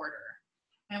D border.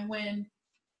 And when,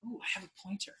 I have a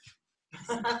pointer.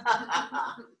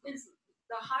 Is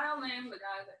the Heil name the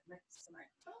guy that makes the microphone?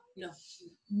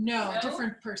 No,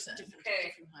 different person.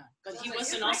 Okay. But he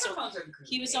wasn't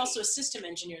he was also a system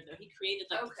engineer though. He created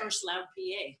the first loud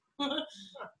PA.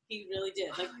 He really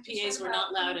did. Like PAs were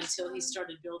not loud until he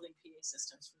started building PA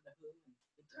systems for the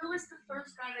Who. Who was the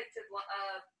first guy that did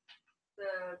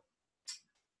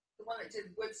the one that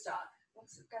did Woodstock?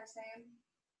 What's the guy's name?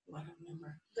 I don't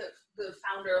remember. The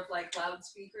founder of like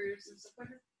loudspeakers and stuff. What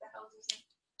the hell is his name?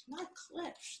 Not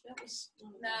Klitsch. That was.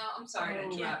 No, I'm sorry to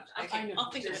interrupt.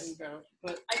 I'll think of it.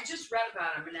 But I just read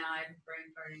about him and now I'm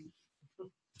brain farting.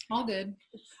 All good.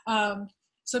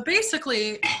 So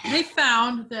basically, they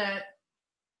found that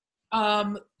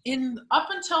up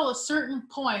until a certain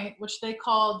point, which they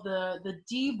called the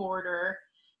D border,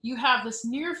 you have this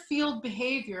near field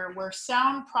behavior where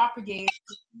sound propagates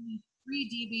 3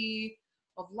 dB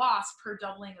of loss per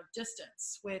doubling of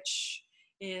distance, which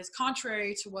is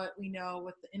contrary to what we know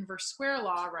with the inverse square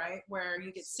law, right? Where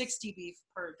you get 6 dB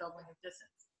per doubling of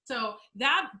distance. So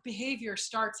that behavior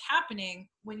starts happening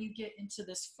when you get into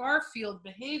this far field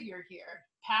behavior here,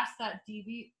 past that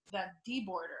D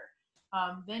border.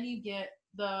 Then you get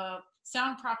the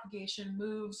sound propagation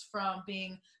moves from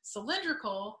being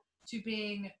cylindrical to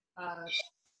being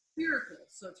spherical.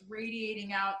 So it's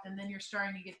radiating out, and then you're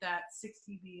starting to get that 6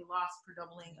 dB loss per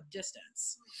doubling of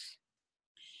distance.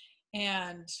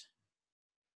 And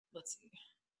let's see.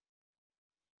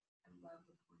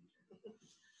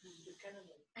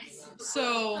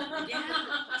 So,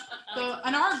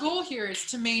 and our goal here is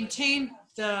to maintain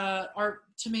the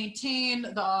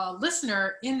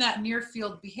listener in that near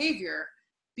field behavior,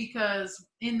 because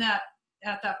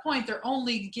at that point they're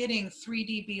only getting 3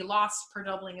 dB loss per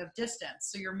doubling of distance.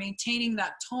 So you're maintaining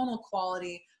that tonal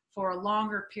quality for a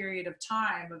longer period of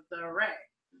time of the array.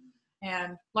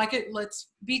 And let's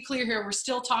be clear here, we're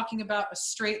still talking about a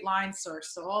straight line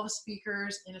source. So all the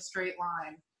speakers in a straight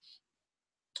line.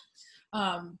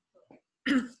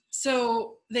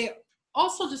 So they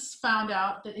also just found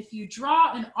out that if you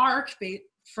draw an arc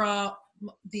from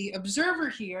the observer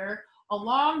here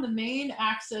along the main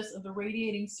axis of the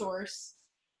radiating source,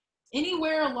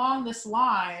 anywhere along this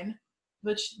line,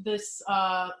 which this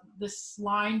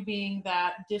line being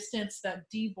that distance, that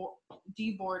D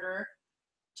border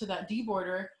to that D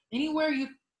border,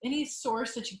 any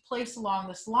source that you place along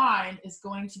this line is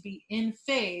going to be in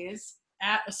phase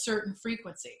at a certain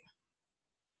frequency.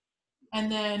 And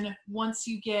then once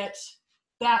you get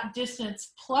that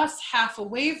distance plus half a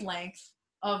wavelength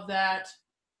of that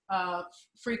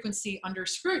frequency under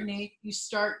scrutiny, you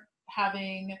start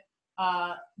having,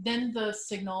 then the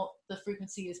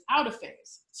frequency is out of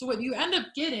phase. So what you end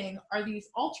up getting are these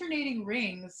alternating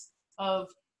rings of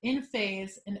in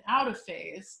phase and out of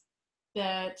phase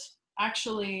that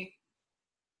actually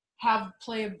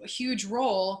play a huge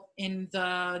role in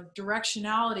the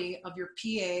directionality of your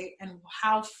PA and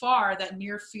how far that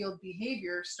near field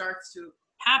behavior starts to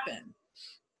happen.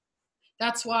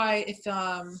 That's why if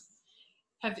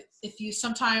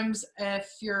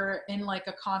you're in like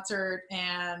a concert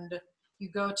and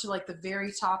you go to like the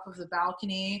very top of the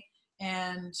balcony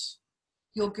and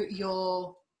you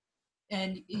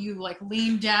like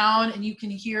lean down and you can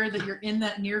hear that you're in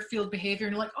that near field behavior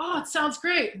and you're like, oh, it sounds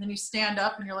great. And then you stand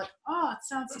up and you're like, oh, it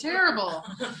sounds terrible.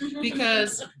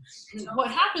 Because what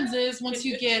happens is once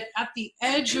you get at the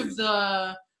edge of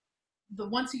the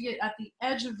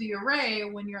array,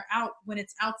 when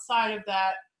it's outside of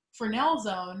that Fresnel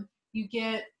zone, you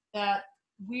get that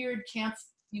weird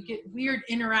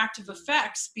interactive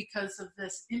effects because of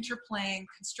this interplaying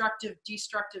constructive,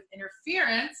 destructive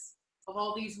interference of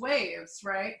all these waves,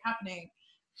 right, happening.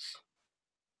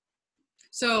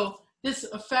 So this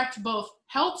effect both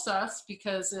helps us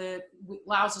because it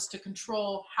allows us to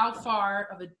control how far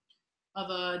of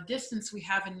a distance we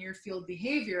have in near field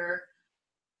behavior,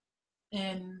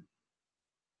 and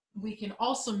we can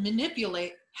also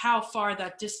manipulate how far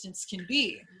that distance can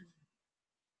be.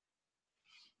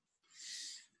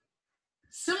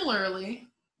 Similarly,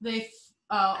 they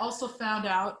also found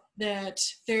out that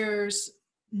there's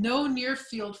no near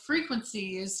field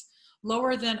frequencies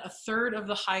lower than 1/3 of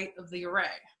the height of the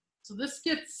array. So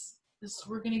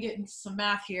we're going to get into some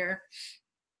math here.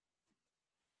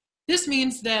 This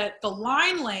means that the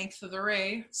line length of the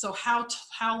array, so how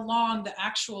long the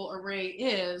actual array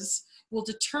is, will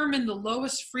determine the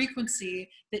lowest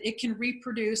frequency that it can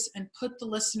reproduce and put the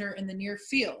listener in the near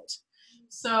field.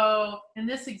 So in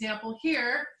this example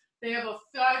here, they have a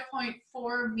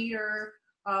 5.4 meter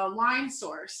line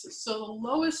source. So the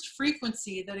lowest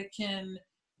frequency that it can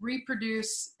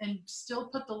reproduce and still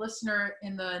put the listener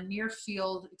in the near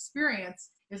field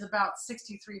experience is about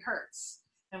 63 hertz.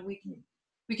 And we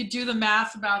could do the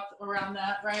math around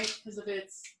that, right? Because if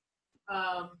it's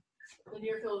the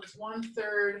near field is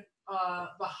 1/3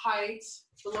 the height,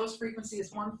 the lowest frequency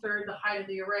is 1/3 the height of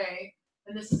the array,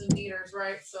 and this is in meters,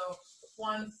 right? So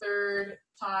 1/3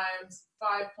 times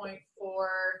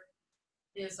 5.4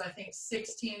 is, I think,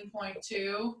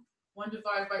 16.2. 1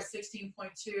 divided by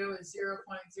 16.2 is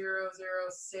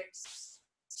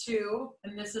 0.0062,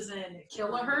 and this is in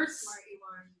kilohertz.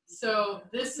 So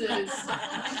this is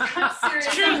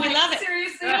Seriously, true, we love it.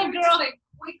 Seriously, Oh, I'm girl. just like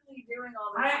quickly doing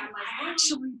all this. I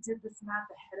actually did this math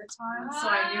ahead of time, so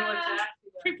I knew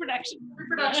exactly. Pre-production.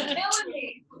 Killing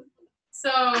me.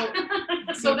 So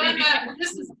then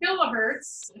this is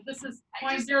kilohertz. If this is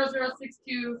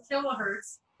 0.0062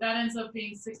 kilohertz, that ends up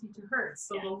being 62 hertz.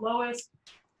 So the lowest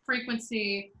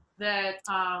frequency that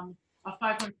a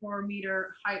 5.4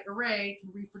 meter height array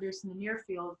can reproduce in the near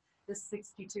field is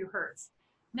 62 hertz.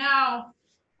 Now,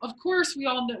 of course, we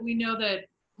know that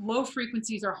low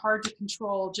frequencies are hard to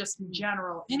control just in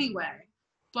general anyway.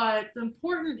 But the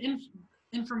important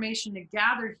information to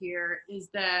gather here is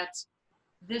that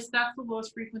that's the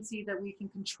lowest frequency that we can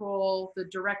control the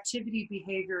directivity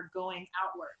behavior going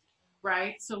outward,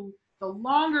 right? So the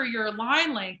longer your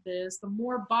line length is, the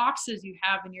more boxes you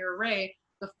have in your array,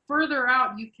 the further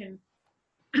out you can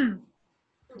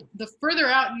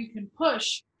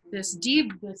push this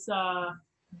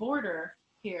border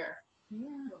here.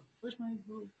 Yeah, where's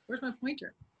my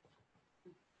pointer?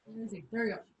 Where is he? There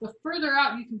you go. The further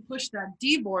out you can push that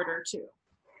D border to.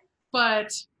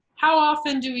 But how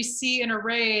often do we see an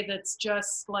array that's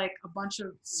just like a bunch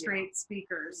of straight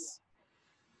speakers?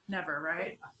 Never,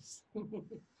 right?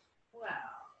 Wow.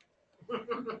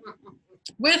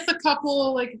 With a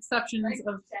couple like exceptions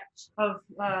of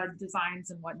designs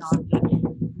and whatnot.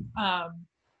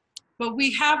 But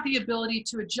we have the ability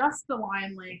to adjust the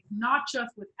line length, not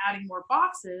just with adding more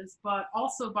boxes, but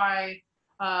also by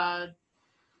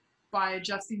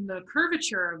adjusting the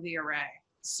curvature of the array.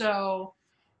 So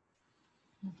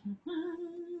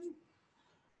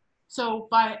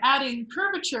by adding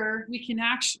curvature,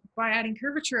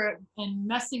 and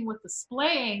messing with the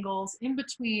splay angles in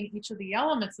between each of the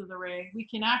elements of the array, we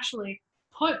can actually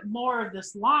put more of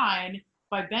this line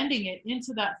by bending it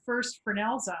into that first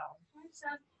Fresnel zone. So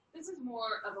this is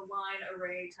more of a line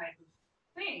array type of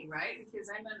thing, right? Because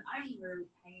I remember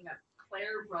hanging up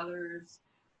Claire Brothers,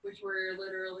 which were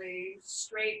literally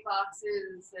straight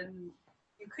boxes, and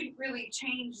you couldn't really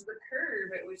change the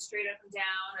curve. It was straight up and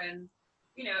down, and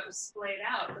it was splayed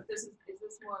out. But is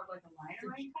this more of like a line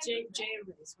array? J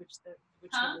arrays, which is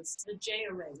the J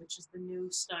array, which is the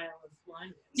new style of line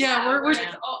arrays. Yeah,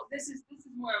 this is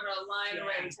more of a line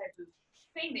array type of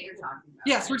thing that you're talking about.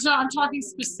 Yes, right? I'm talking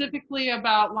specifically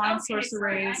about line source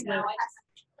sorry, arrays I know.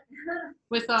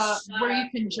 with where you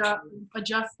can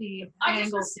adjust the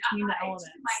angles between the elements.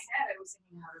 In my head, I was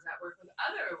thinking, how does that work with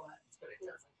other ones? But it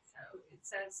doesn't. So it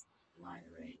says line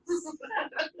arrays.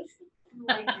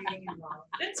 Like reading involved.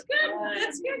 That's good.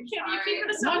 That's good, Kim. You keep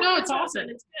it No, it's awesome.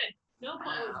 It's good. No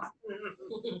problem.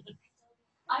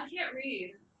 I can't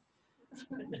read.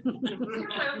 My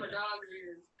dog's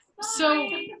ears.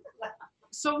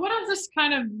 So what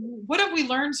have we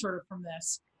learned sort of from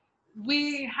this?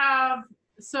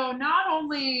 So not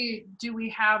only do we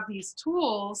have these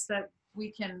tools that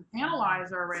we can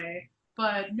analyze our array,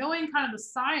 but knowing kind of the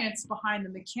science behind the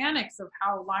mechanics of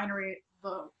how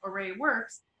the array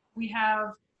works, we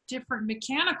have different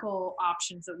mechanical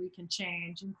options that we can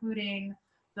change, including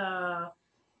the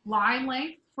line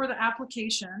length for the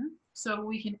application. So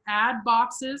we can add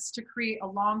boxes to create a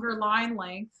longer line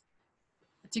length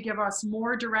to give us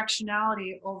more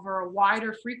directionality over a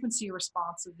wider frequency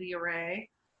response of the array.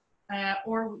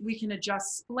 Or we can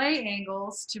adjust splay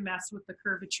angles to mess with the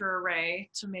curvature array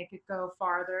to make it go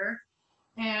farther,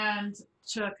 and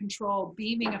to control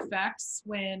beaming effects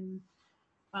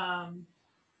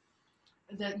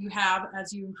that you have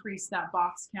as you increase that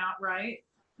box count, right?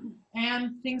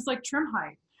 And things like trim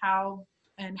height, how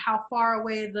far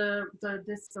away the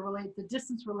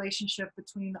distance relationship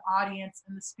between the audience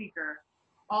and the speaker.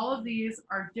 All of these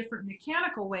are different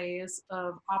mechanical ways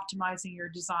of optimizing your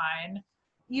design,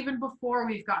 even before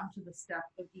we've gotten to the step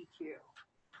of EQ.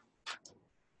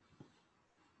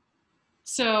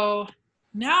 So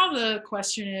now the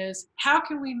question is, how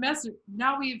can we measure?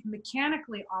 Now we've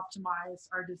mechanically optimized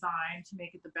our design to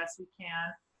make it the best we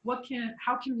can.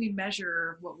 How can we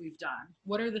measure what we've done?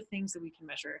 What are the things that we can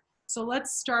measure? So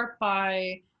let's start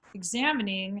by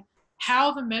examining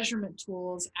how the measurement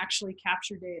tools actually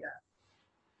capture data.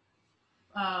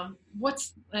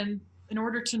 In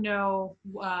order to know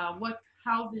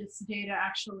how this data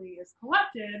actually is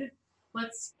collected,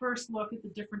 let's first look at the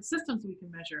different systems we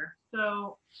can measure.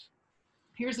 So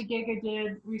here's a gig I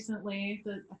did recently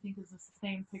that I think is the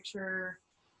same picture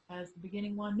as the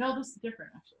beginning one. No, this is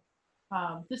different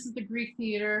actually. This is the Greek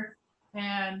theater,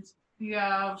 and you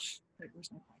have,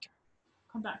 where's my pointer?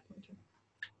 Come back, pointer.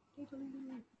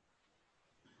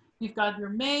 You've got your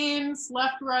mains,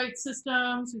 left, right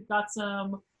systems. We've got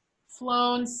some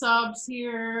flown subs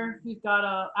here. We've got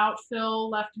a outfill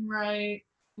left and right.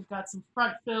 We've got some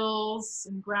front fills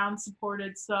and ground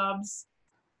supported subs.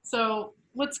 So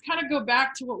let's kind of go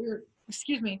back to what we were,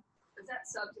 excuse me. Is that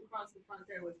subs across the front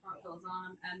there with front fills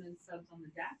on and then subs on the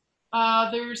deck?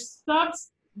 There's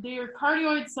subs, they're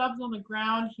cardioid subs on the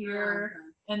ground here,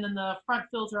 and then the front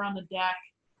fills are on the deck,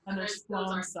 and there's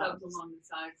flown subs along the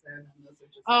sides there. Then those are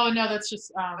just no, that's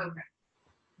just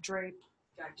drape.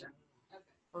 Gotcha.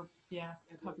 Okay. or yeah,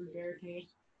 covered barricade.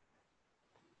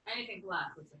 Anything black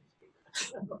looks like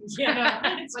a speaker.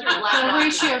 Yeah, It's like a black the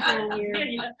box. ratio's a little weird.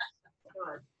 Yeah.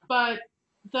 But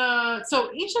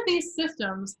so each of these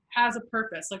systems has a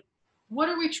purpose. Like, what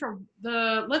are we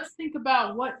let's think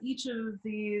about what each of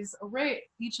these arrays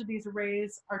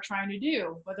are trying to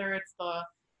do, whether it's the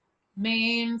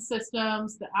main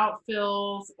systems, the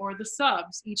outfills, or the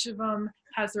subs. Each of them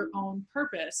has their own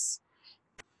purpose.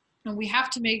 And we have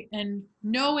to and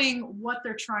knowing what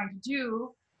they're trying to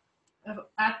do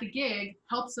at the gig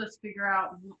helps us figure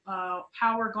out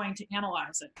how we're going to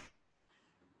analyze it.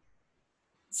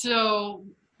 So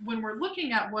when we're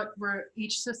looking at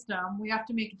each system, we have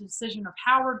to make a decision of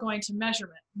how we're going to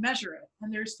measure it.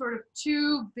 And there's sort of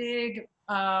two big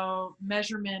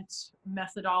measurement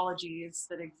methodologies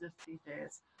that exist these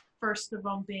days. First of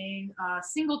them being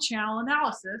single channel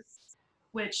analysis,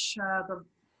 which the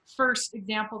first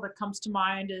example that comes to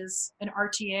mind is an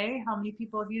RTA. How many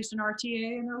people have used an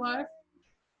RTA in their life?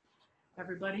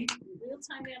 Everybody?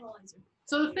 Real-time analyzer.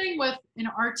 So the thing with an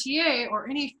RTA or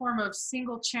any form of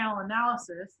single channel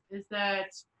analysis is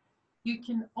that you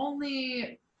can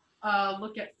only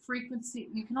look at frequency.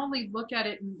 You can only look at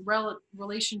it in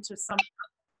relation to some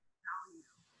value.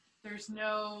 There's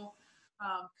no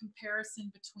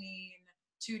comparison between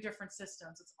two different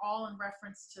systems. It's all in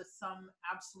reference to some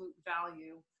absolute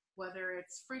value, whether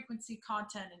it's frequency,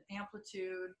 content, and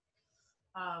amplitude.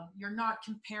 You're not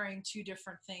comparing two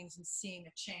different things and seeing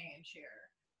a change here.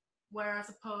 Whereas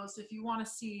opposed, if you want to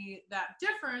see that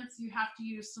difference, you have to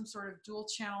use some sort of dual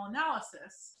channel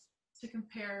analysis to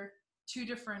compare two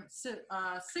different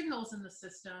signals in the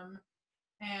system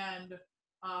and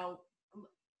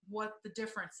what the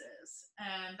difference is.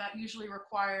 And that usually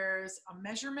requires a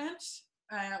measurement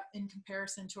in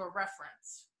comparison to a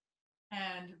reference.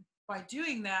 And by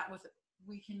doing that,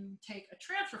 we can take a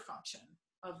transfer function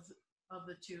of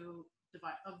the two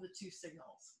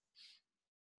signals.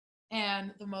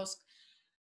 And the most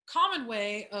common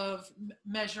way of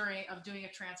doing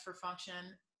a transfer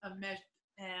function of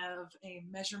a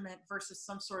measurement versus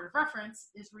some sort of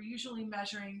reference is we're usually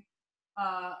measuring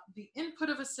the input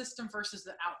of a system versus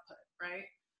the output, right?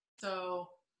 So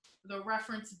the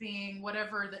reference being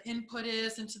whatever the input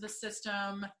is into the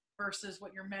system versus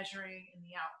what you're measuring in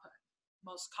the output.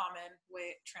 Most common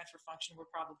way transfer function we're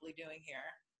probably doing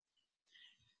here.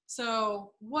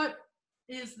 So what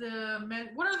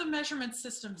are the measurement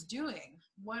systems doing?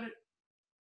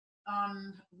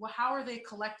 How are they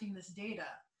collecting this data?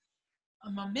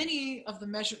 Many of the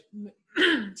measurement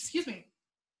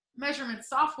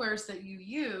softwares that you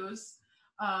use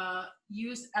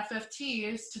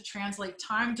FFTs to translate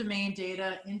time domain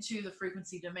data into the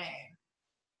frequency domain.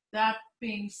 That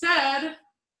being said,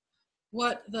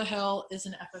 what the hell is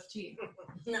an FFT?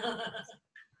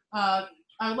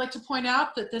 I would like to point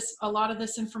out that a lot of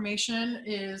this information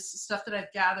is stuff that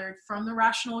I've gathered from the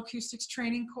Rational Acoustics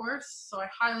training course. So I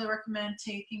highly recommend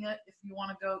taking it if you want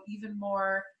to go even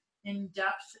more in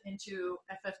depth into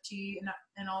FFT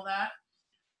and all that.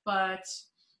 But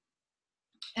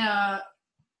the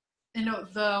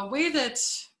way that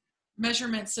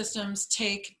measurement systems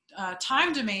take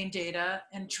time domain data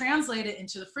and translate it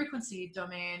into the frequency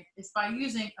domain is by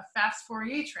using a fast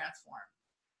Fourier transform.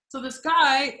 So this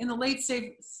guy in the late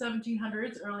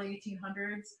 1700s, early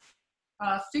 1800s,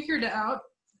 figured out,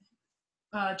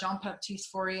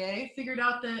 Jean-Baptiste Fourier, figured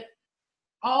out that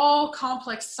all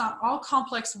complex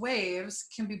waves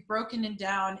can be broken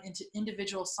down into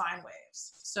individual sine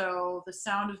waves. So the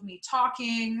sound of me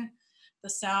talking, the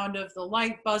sound of the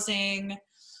light buzzing,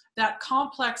 that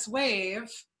complex wave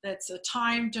that's a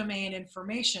time domain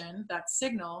information, that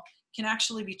signal, can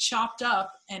actually be chopped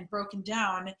up and broken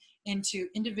down into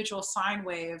individual sine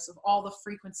waves of all the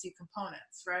frequency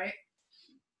components, right?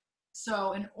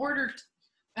 So and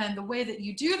the way that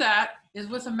you do that is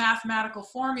with a mathematical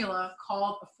formula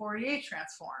called a Fourier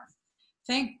transform.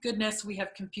 Thank goodness we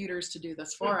have computers to do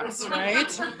this for us, right?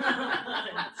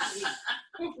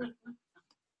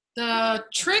 The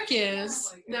trick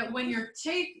is that when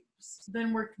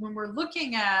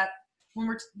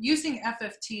we're using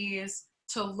FFTs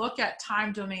to look at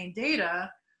time domain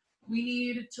data, we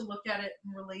need to look at it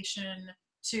in relation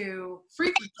to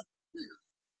frequency,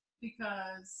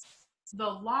 because the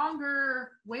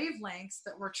longer wavelengths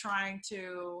that we're trying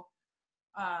to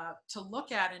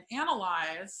look at and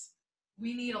analyze,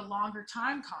 we need a longer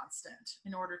time constant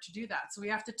in order to do that. So we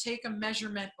have to take a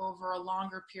measurement over a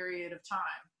longer period of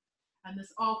time. And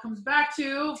this all comes back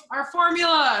to our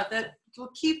formula that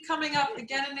will keep coming up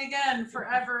again and again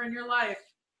forever in your life.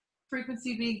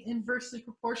 Frequency being inversely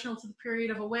proportional to the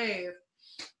period of a wave.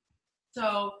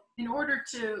 So in order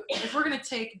to, if we're going to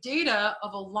take data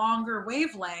of a longer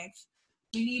wavelength,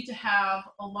 we need to have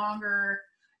a longer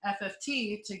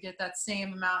FFT to get that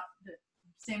same amount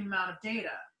of data.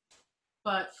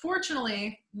 But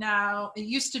fortunately, now it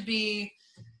used to be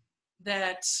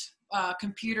that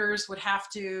computers would have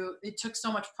to, it took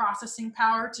so much processing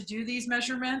power to do these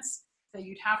measurements that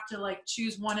you'd have to like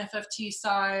choose one FFT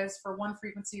size for one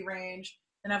frequency range,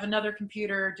 and have another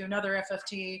computer do another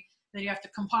FFT. Then you have to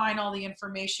combine all the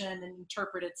information and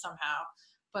interpret it somehow.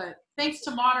 But thanks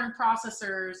to modern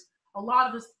processors, a lot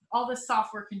of this, all this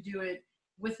software can do it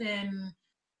within,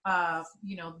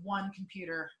 you know, one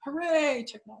computer. Hooray,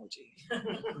 technology.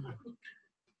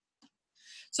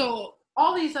 So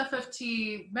all these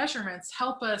FFT measurements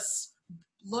help us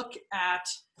look at,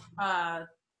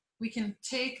 we can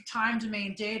take time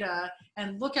domain data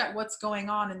and look at what's going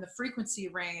on in the frequency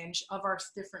range of our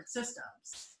different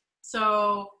systems.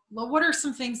 So what are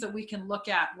some things that we can look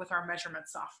at with our measurement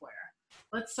software?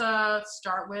 Let's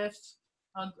start with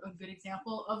a good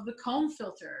example of the comb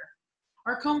filter.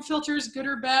 Are comb filters good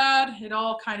or bad? It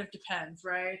all kind of depends,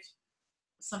 right?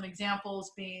 Some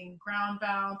examples being ground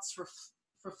bounce,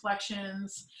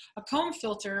 reflections. A comb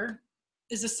filter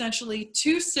is essentially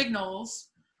two signals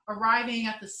arriving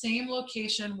at the same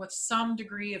location with some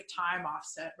degree of time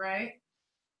offset, right?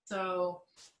 So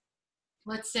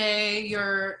let's say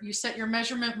you set your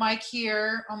measurement mic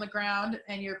here on the ground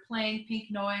and you're playing pink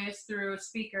noise through a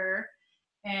speaker,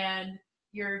 and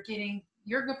you're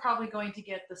probably going to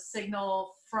get the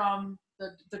signal from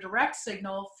the direct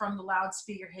signal from the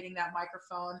loudspeaker hitting that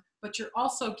microphone, but you're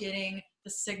also getting the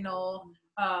signal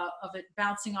of it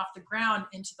bouncing off the ground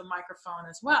into the microphone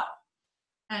as well.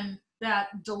 And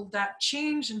that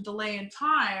change in delay in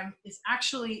time is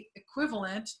actually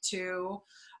equivalent to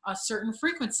a certain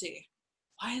frequency.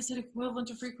 Why is it equivalent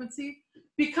to frequency?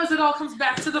 Because it all comes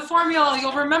back to the formula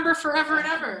you'll remember forever and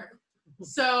ever.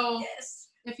 So yes,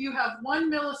 if you have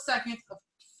 1 millisecond of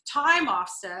time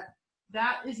offset,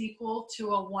 that is equal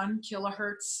to a 1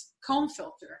 kilohertz comb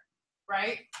filter,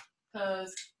 right?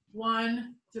 Because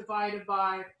 1 divided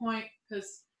by point,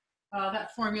 because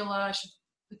that formula,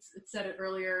 it said it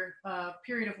earlier,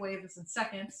 period of wave is in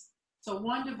seconds. So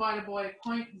 1 divided by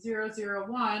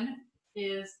 0.001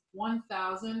 is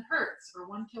 1,000 hertz, or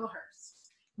 1 kilohertz.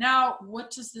 Now,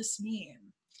 what does this mean?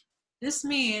 This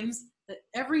means that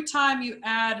every time you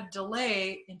add a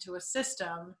delay into a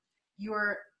system,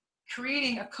 you're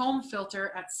creating a comb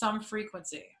filter at some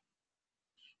frequency.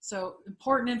 So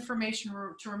important information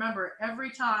to remember: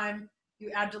 every time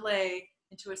you add delay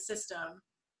into a system,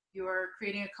 you are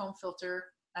creating a comb filter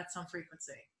at some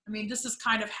frequency. I mean, this is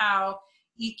kind of how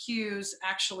EQs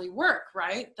actually work,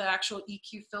 right? The actual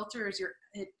EQ filter is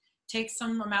it takes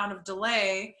some amount of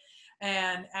delay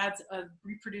and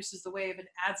reproduces the wave and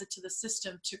adds it to the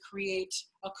system to create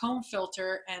a comb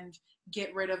filter and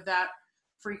get rid of that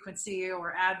frequency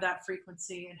or add that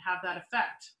frequency and have that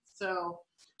effect. So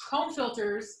comb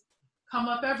filters come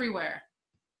up everywhere.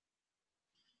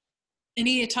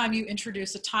 Anytime you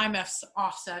introduce a time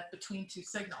offset between two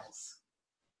signals.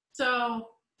 So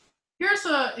here's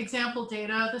an example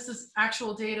data. This is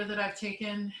actual data that I've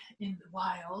taken in the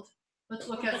wild. Let's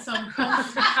look at some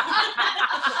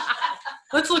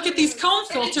let's look at these comb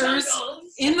filters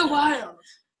in the wild.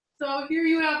 So here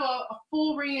you have a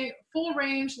full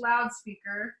range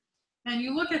loudspeaker, and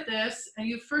you look at this and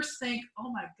you first think,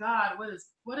 oh my God,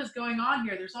 what is going on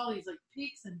here? There's all these like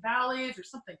peaks and valleys, or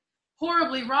something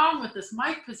horribly wrong with this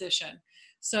mic position.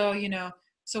 So,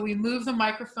 so we move the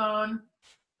microphone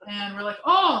and we're like,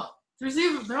 oh, there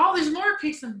are all these more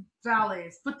peaks and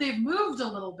valleys, but they've moved a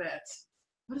little bit.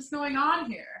 What is going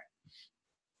on here?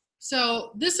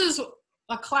 So this is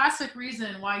a classic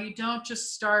reason why you don't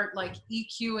just start like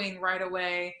EQing right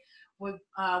away when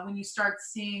you start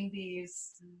seeing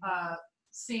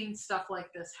seeing stuff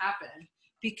like this happen,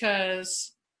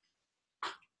 because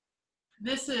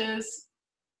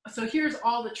so here's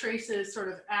all the traces sort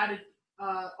of added,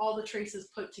 all the traces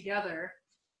put together,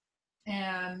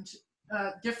 and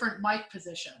different mic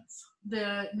positions.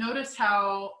 Notice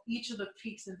how each of the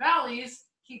peaks and valleys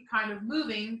keep kind of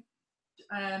moving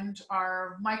and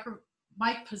are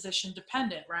mic position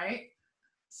dependent, right?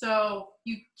 So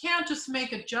you can't just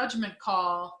make a judgment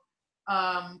call.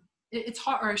 It's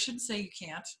hard, or I shouldn't say you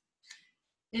can't.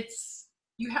 It's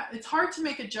hard to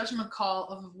make a judgment call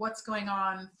of what's going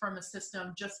on from a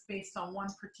system just based on one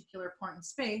particular point in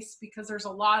space, because there's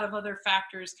a lot of other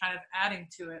factors kind of adding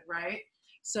to it, right?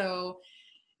 So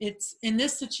in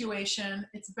this situation,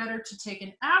 it's better to take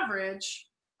an average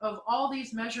of all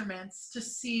these measurements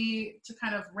to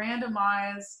kind of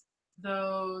randomize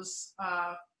those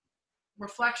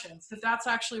reflections, because that's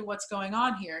actually what's going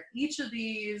on here. Each of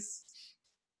these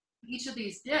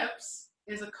dips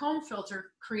is a comb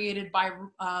filter created by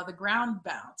the ground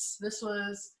bounce. This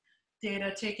was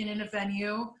data taken in a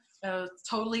venue,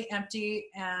 totally empty,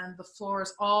 and the floor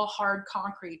is all hard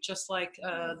concrete, just like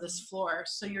this floor.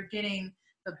 So you're getting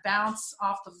the bounce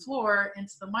off the floor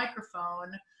into the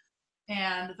microphone,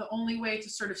 and the only way to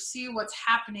sort of see what's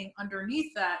happening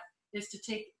underneath that is to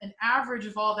take an average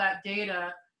of all that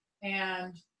data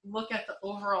and look at the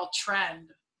overall trend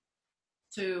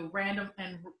to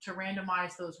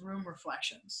randomize those room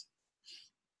reflections.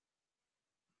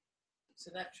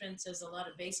 So that trend says a lot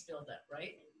of bass buildup,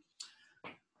 right?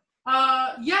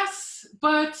 Yes,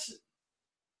 but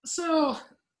so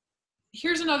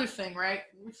here's another thing, right?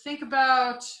 Think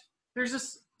about, there's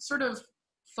this sort of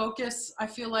focus, I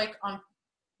feel like, on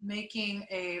making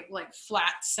a like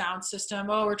flat sound system.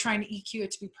 Oh, we're trying to EQ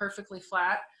it to be perfectly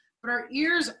flat, but our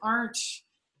ears aren't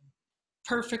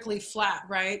perfectly flat,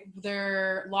 right?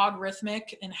 They're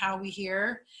logarithmic in how we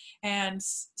hear. And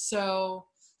so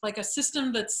like a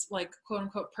system that's like quote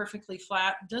unquote perfectly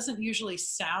flat doesn't usually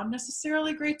sound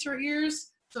necessarily great to our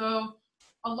ears. So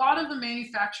a lot of the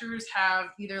manufacturers have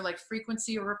either like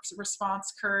frequency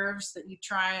response curves that you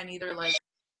try and either like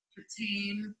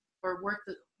retain or work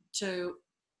to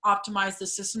optimize the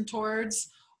system towards,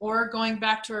 or going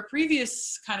back to our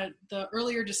previous kind of the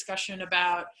earlier discussion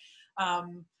about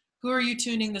who are you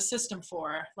tuning the system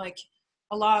for? Like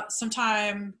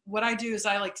sometime what I do is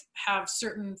I like have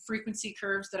certain frequency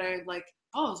curves that I like,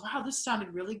 oh, wow, this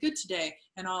sounded really good today.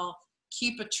 And I'll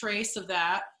keep a trace of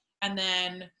that and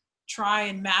then try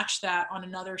and match that on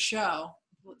another show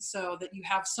so that you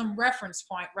have some reference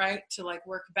point, right, to like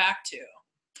work back to.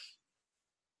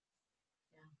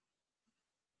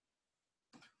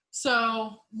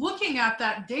 So looking at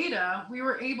that data, we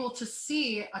were able to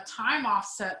see a time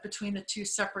offset between the two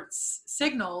separate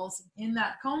signals in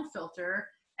that comb filter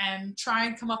and try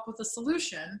and come up with a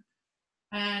solution.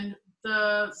 And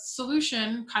the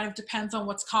solution kind of depends on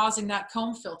what's causing that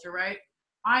comb filter, right?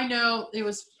 I know it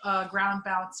was ground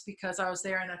bounce because I was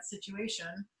there in that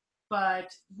situation,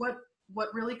 but what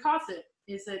really caused it?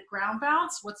 Is it ground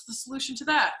bounce? What's the solution to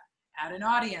that? Add an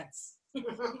audience.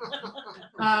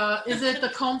 Is it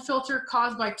the comb filter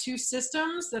caused by two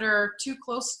systems that are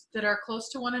close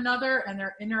to one another and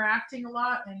they're interacting a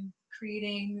lot and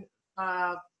creating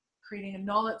a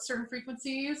null at certain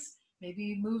frequencies?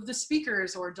 Maybe move the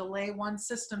speakers or delay one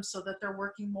system so that they're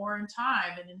working more in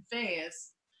time and in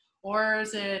phase. Or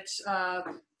is it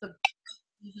the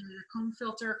comb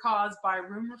filter caused by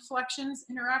room reflections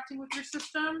interacting with your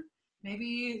system?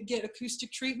 Maybe get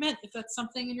acoustic treatment if that's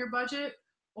something in your budget,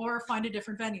 or find a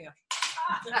different venue.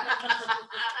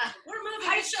 We're moving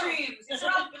pipe dreams. It's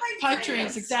all pipe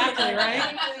dreams, exactly, right?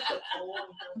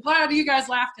 I'm glad you guys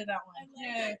laughed at that one.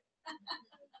 Yay.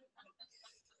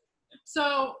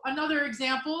 So another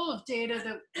example of data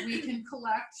that we can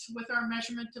collect with our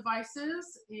measurement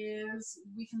devices is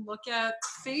we can look at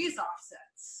phase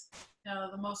offsets.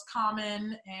 The most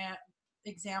common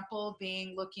example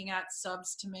being looking at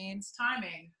subs to mains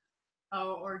timing,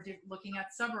 or looking at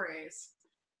subarrays.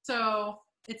 So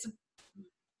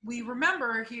we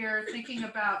remember here thinking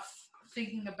about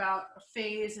a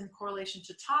phase in correlation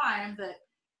to time, that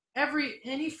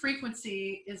any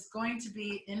frequency is going to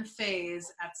be in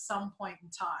phase at some point in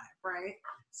time, right?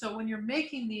 So when you're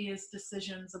making these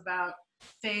decisions about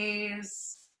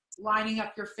phase, lining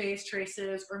up your phase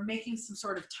traces, or making some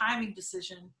sort of timing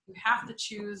decision, you have to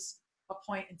choose a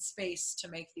point in space to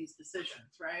make these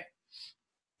decisions, right?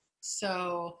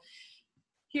 So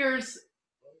here's,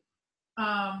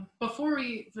 before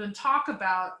we even talk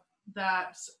about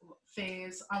that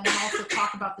phase, I want to also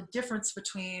talk about the difference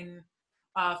between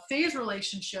phase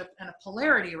relationship and a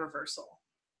polarity reversal.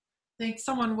 I think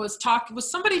someone was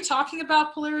somebody talking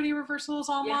about polarity reversals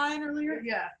online earlier?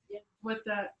 Yeah. With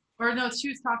that, or no, she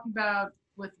was talking about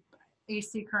with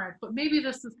AC current, but maybe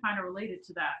this is kind of related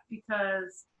to that,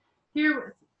 because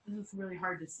here, this is really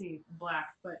hard to see in black,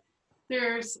 but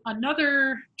there's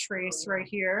another trace right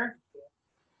here.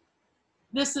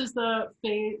 This is the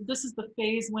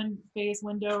phase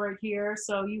window right here.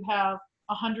 So you have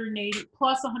 180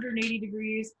 plus 180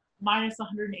 degrees minus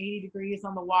 180 degrees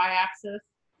on the y-axis,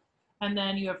 and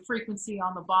then you have frequency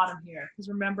on the bottom here. Because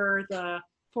remember, the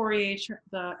Fourier,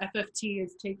 the FFT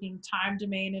is taking time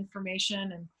domain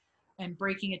information and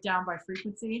breaking it down by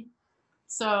frequency.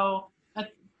 So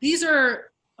these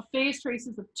are phase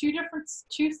traces of two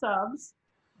subs.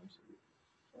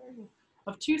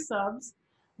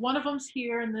 One of them's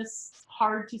here in this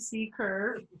hard to see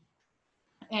curve,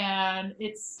 and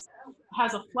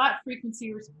has a flat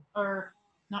frequency, or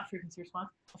not frequency response,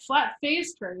 a flat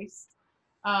phase trace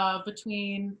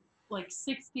between like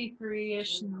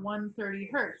 63-ish and 130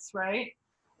 hertz, right?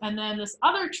 And then this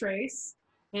other trace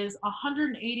is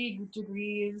 180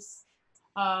 degrees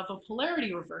of a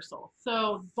polarity reversal.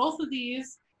 So both of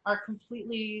these are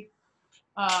completely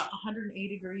 180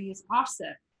 degrees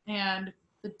offset. And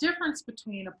the difference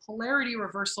between a polarity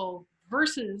reversal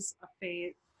versus a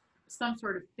phase, some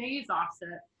sort of phase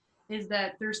offset, is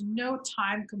that there's no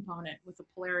time component with a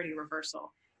polarity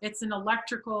reversal. It's an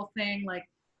electrical thing, like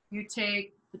you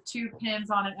take the 2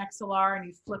 pins on an XLR and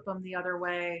you flip them the other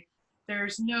way.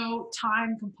 There's no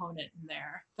time component in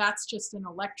there. That's just an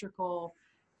electrical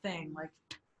thing. Like,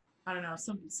 I don't know,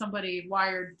 somebody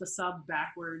wired the sub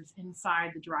backwards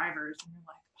inside the drivers, and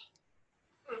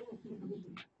you're like,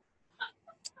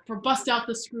 or bust out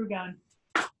the screw gun.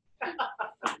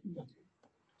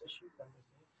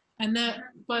 And then,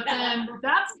 but then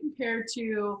that's compared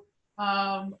to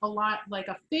a lot like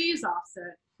a phase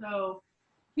offset. So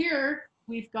here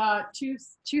we've got two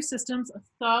systems, a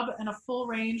sub and a full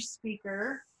range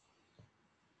speaker.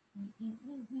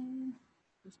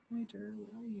 This pointer,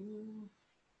 where are you?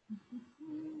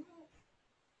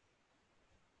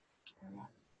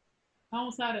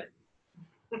 Almost had it.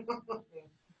 Between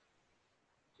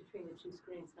the 2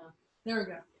 screens, huh? There we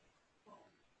go.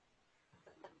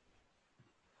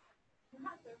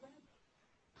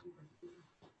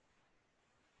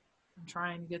 I'm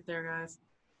trying to get there, guys.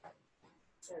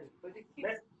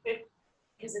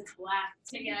 Because it's black.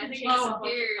 So yeah, I think Oh. it's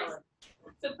weird.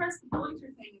 So press the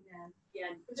pointer thing again.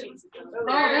 Yeah, change the color. Oh,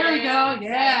 there we go.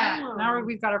 Yeah. Now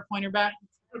we've got our pointer back.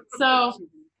 So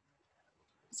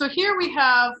here we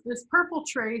have this purple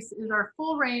trace is our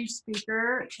full range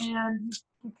speaker, and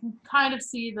you can kind of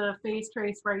see the phase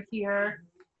trace right here,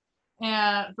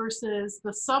 and versus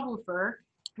the subwoofer,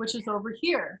 which is over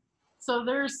here. So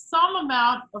there's some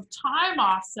amount of time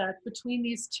offset between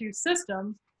these two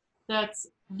systems that's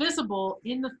visible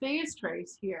in the phase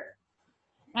trace here.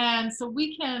 And so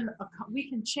we can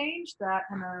change that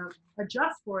and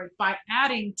adjust for it by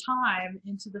adding time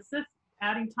into the system,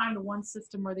 adding time to one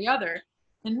system or the other.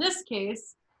 In this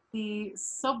case, the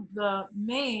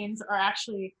mains are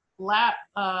actually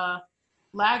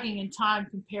lagging in time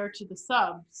compared to the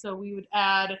sub. So we would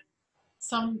add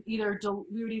we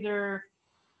would either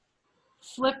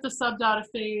flip the subs out of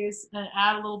phase and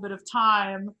add a little bit of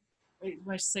time.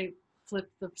 When I say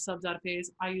flip the subs out of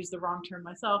phase, I use the wrong term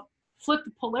myself. Flip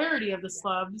the polarity of the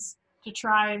subs to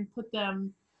try and put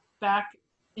them back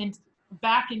in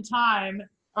time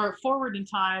or forward in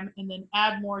time, and then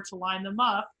add more to line them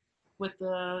up with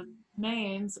the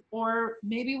mains. Or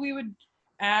maybe we would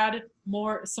add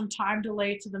some time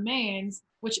delay to the mains,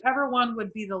 whichever one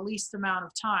would be the least amount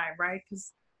of time, right?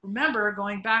 Because remember,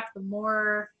 going back,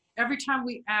 every time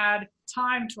we add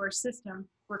time to our system,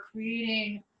 we're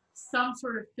creating some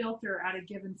sort of filter at a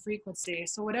given frequency.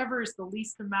 So whatever is the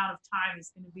least amount of time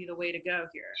is going to be the way to go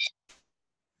here.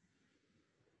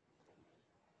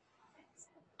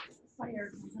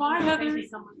 Bye, Heather.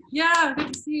 Yeah,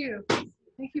 good to see you.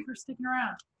 Thank you for sticking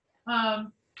around.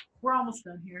 We're almost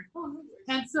done here.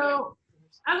 And so,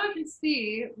 as we can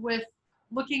see, we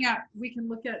can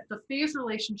look at the phase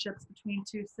relationships between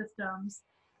two systems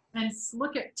and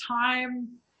look at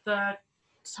the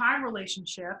time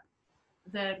relationship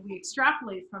that we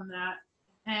extrapolate from that,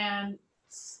 and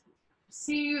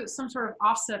see some sort of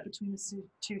offset between the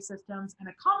two systems and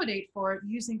accommodate for it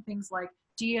using things like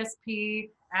DSP,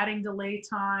 adding delay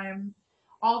time.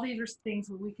 All these are things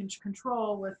that we can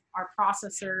control with our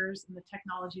processors and the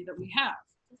technology that we have.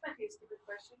 This might be a stupid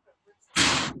question, but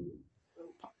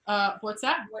What's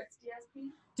that? what's DSP?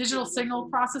 Digital signal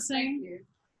processing.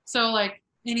 So like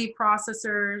any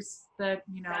processors that,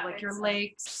 That like your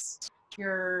makes sense. lakes,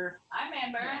 your... I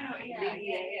remember. I know. Yeah, I get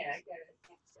it.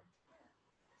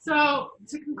 So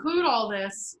to conclude all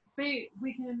this,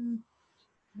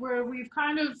 where we've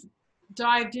kind of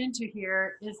dived into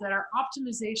here is that our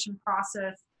optimization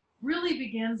process really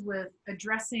begins with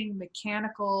addressing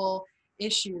mechanical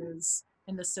issues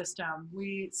in the system.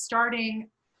 Starting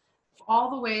all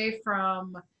the way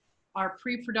from our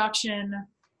pre-production,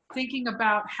 thinking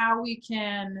about how we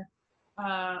can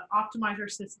optimize our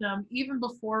system even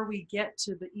before we get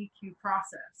to the EQ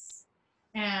process.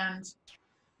 And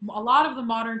a lot of the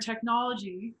modern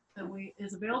technology that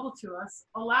is available to us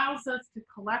allows us to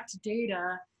collect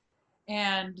data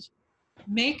and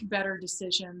make better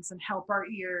decisions and help our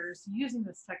ears using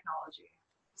this technology.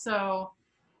 So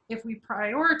if we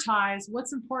prioritize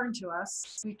what's important to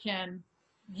us, we can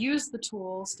use the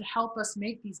tools to help us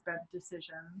make these better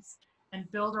decisions and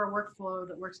build our workflow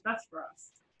that works best for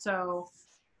us. So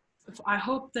I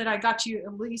hope that I got you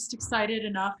at least excited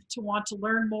enough to want to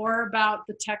learn more about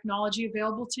the technology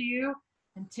available to you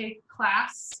and take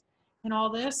class and all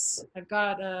this. I've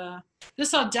got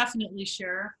this I'll definitely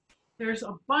share. There's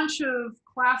a bunch of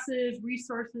classes,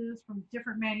 resources from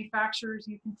different manufacturers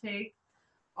you can take.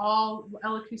 All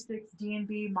L-Acoustics,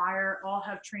 D&B, Meyer, all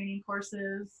have training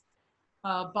courses.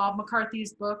 Bob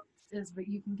McCarthy's book is that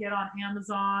you can get on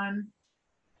Amazon,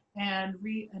 and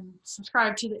read and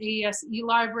subscribe to the AES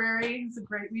e-library. It's a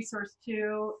great resource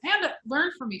too, and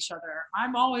learn from each other.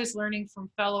 I'm always learning from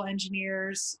fellow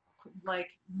engineers, like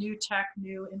new tech,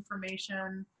 new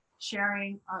information,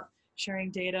 sharing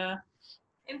data.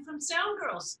 And from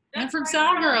SoundGirls. And from That's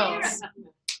right.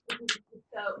 SoundGirls.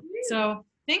 So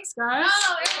thanks, guys.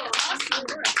 Oh, it's awesome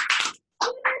work.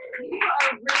 You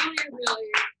are really,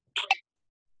 really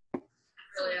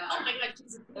Oh my God,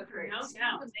 she's a great. No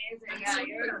doubt. amazing. Yeah,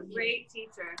 you're a great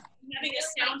teacher. Having a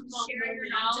sound share your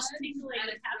moment, knowledge, just tingling and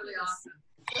with it's really happiness. awesome.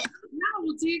 Yeah,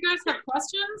 well, do you guys have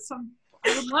questions? I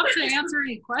would love to answer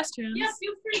any questions. Yeah,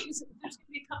 feel free. There's going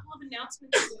to be a couple of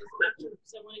announcements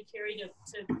because I wanted Carrie to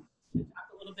talk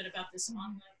a little bit about this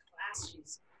online class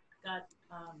she's got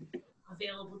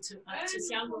available to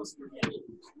SoundGirls for free,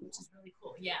 which is really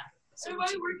cool. Yeah. So, am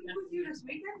I working with you this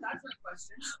weekend? That's a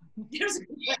question. There's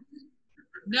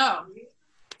No,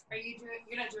 Are you doing?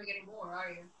 You're not doing any more, are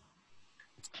you?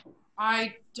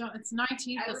 I don't. It's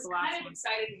 19th. I Is was the last kind of one.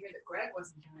 excited to hear that Greg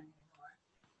wasn't doing anymore.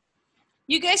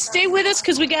 You guys stay with us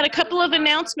because we got a couple of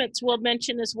announcements we'll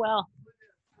mention as well.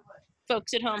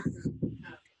 Folks at home.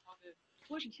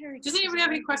 Does anybody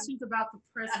have any questions about the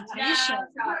presentation?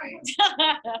 Yeah, sorry.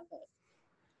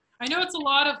 I know it's a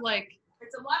lot of like.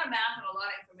 It's a lot of math and a lot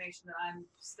of information that I'm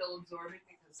still absorbing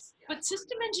because. Yeah. But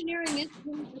system engineering is,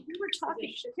 we were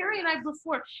talking, Carrie and I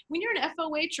before, when you're an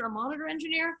FOH or a monitor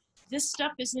engineer, this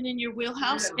stuff isn't in your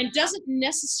wheelhouse and doesn't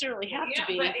necessarily have to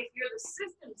be. But if you're the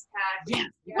systems tech, Yeah,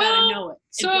 you Well, gotta know it.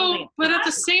 and building So, it. but at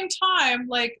the same time,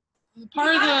 like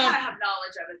part of I the. have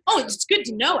knowledge of it. Oh, it's good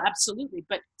to know, absolutely,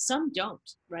 but some don't,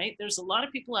 right? There's a lot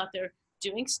of people out there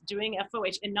doing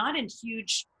FOH and not in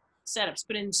huge setups,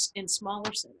 but in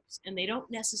smaller setups, and they don't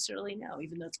necessarily know,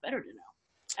 even though it's better to know.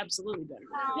 Absolutely better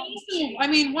to know. I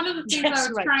mean, one of the things Yes, I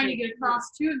was right, trying to too. get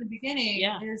across too in the beginning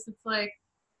is it's like,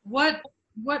 what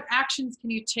actions can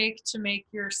you take to make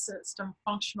your system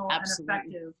functional Absolutely. and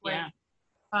effective? Like,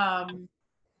 Yeah.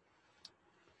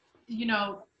 you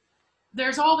know,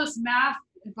 there's all this math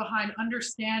behind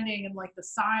understanding and like the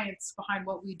science behind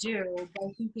what we do, but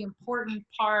I think the important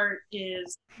part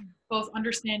is both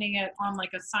understanding it on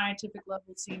like a scientific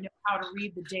level so you know how to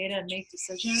read the data and make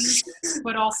decisions,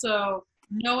 but also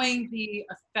knowing the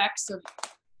effects of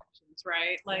actions,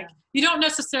 right? Like you don't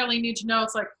necessarily need to know,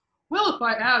 it's like, well, if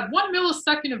I add 1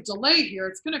 millisecond of delay here,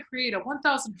 it's going to create a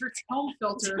 1000 hertz home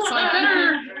filter. So I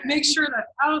better make sure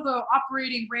that's out of the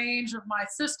operating range of my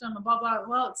system and blah, blah.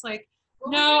 Well, it's like,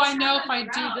 no, I know if I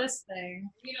do this thing.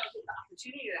 You know, the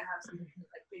opportunity to have something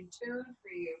like been tuned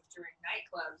for you during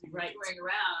nightclubs and Right. touring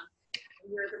around,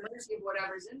 and you're at the mercy of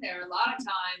whatever's in there. A lot of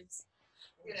times,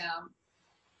 you know,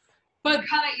 But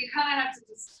you kind of have to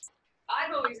just.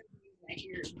 I've always used my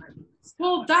ears.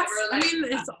 well, that's, I mean,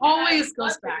 it's always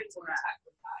goes back to that.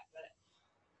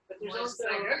 But there's Once also,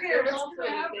 it's like, okay, there's what's also gonna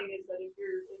the happen? thing is that if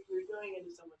you're going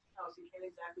into someone's house, you can't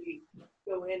exactly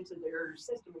go into their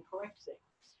system and correct things.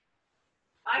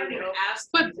 I don't even ask.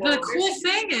 But them. the cool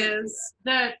thing is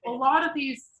that a lot of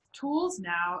these tools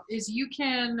now is you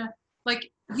can, like,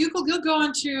 you'll go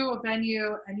into a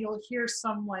venue and you'll hear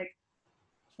some like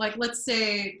let's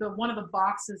say one of the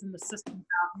boxes in the system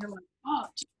out, and you're like, oh,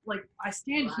 like I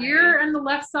stand here and the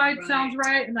left side sounds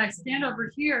right, and I stand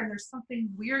over here and there's something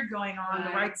weird going on the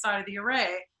right side of the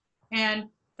array, and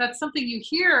that's something you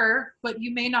hear, but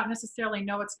you may not necessarily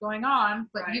know what's going on,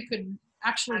 but you could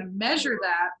actually measure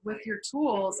that with your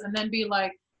tools and then be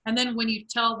like, and then when you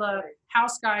tell the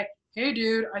house guy, hey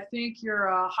dude, I think your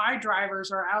high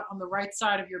drivers are out on the right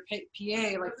side of your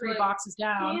PA, like 3 boxes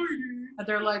down, and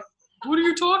they're like, what are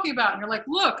you talking about? And you're like,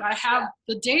 look, I have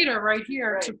the data right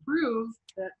here to prove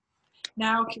that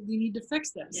now we need to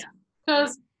fix this. Yeah.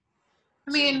 Because,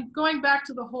 I mean, going back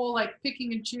to the whole like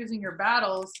picking and choosing your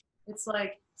battles, it's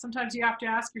like sometimes you have to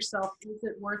ask yourself, is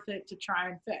it worth it to try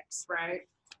and fix, right?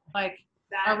 Like,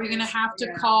 are we going to have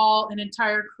to call an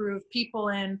entire crew of people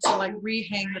in to like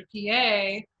rehang the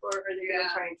PA? Or are they going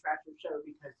to try and track your show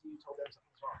because you told them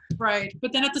something's wrong? Right.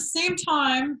 But then at the same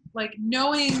time, like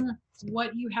knowing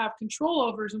what you have control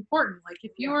over is important. Like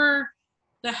if you're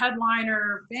the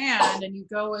headliner band and you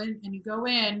go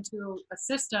into a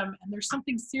system and there's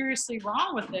something seriously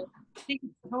wrong with it, I think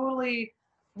it's totally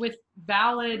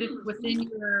valid within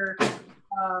your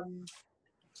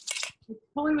it's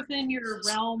fully within your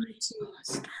realm to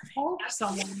help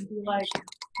someone and be like,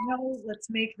 no, let's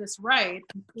make this right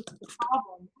and fix the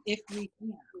problem if we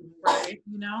can, right?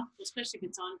 You know? Especially if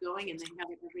it's ongoing and they have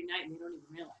it every night and they don't even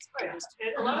realize. Oh, They're yeah. just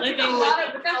And a lot of living people- with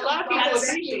a lot of people That's-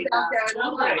 appreciate that.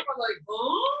 Totally. Like,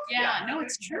 oh, Yeah, no,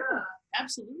 it's true.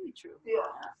 Absolutely true.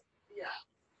 yeah.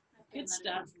 Good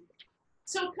stuff.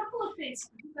 So a couple of things.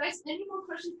 You guys, any more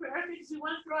questions for Arica? Because we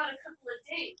want to throw out a couple of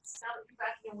dates. Now that you're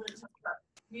back and we're going to talk about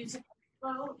music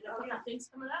flow and all the things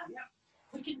coming up.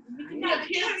 We can have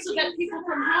it so that people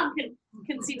from home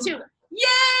can see too.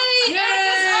 Yay!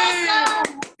 Yay!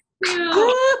 Awesome!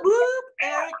 Whoop, whoop,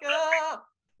 Arica.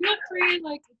 Feel free,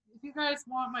 like, if you guys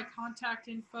want my contact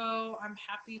info, I'm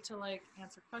happy to like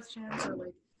answer questions or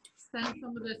like send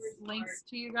some of this links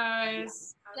to you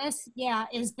guys.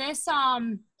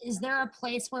 Is there a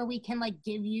place where we can like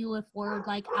give you, if we're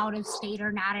like out of state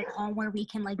or not at home, where we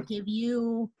can like give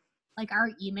you like our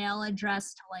email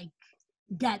address to like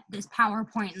get this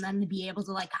PowerPoint and then to be able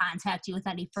to like contact you with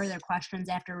any further questions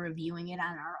after reviewing it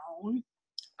on our own?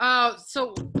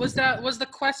 So was the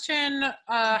question,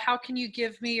 how can you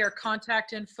give me your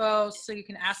contact info so you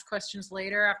can ask questions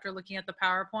later after looking at the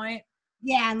PowerPoint?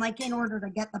 Yeah, and like in order to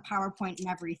get the PowerPoint and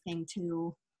everything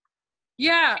too.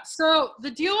 Yeah, so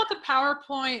the deal with the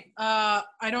PowerPoint,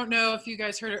 I don't know if you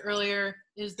guys heard it earlier,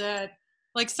 is that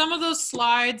like some of those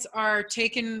slides are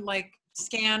taken, like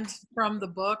scanned from the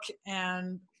book,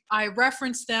 and I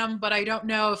reference them, but I don't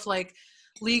know if like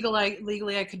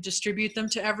legally I could distribute them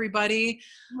to everybody.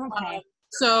 Okay.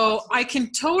 So I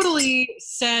can totally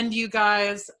send you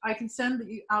guys, I can send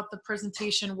out the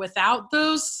presentation without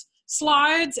those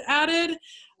slides added.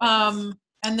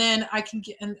 And then I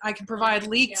can provide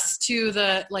links to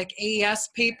the like AES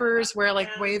papers where like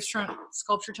Waves from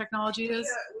Sculpture Technology is.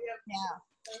 We have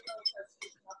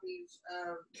copies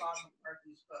of Bob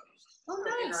McCarthy's books. Oh,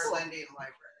 In nice. our lending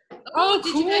library. Oh,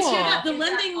 Did you guys hear that? cool. The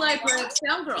Lending Library of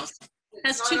SoundGirls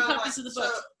has It's 2 not copies of the online.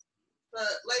 book. So the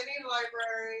lending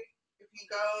library, if you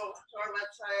go to our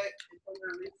website, it's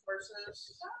under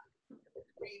resources,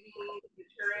 reading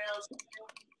materials.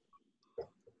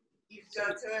 You can go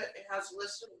to it. It has a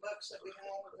list of the books that we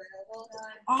have available.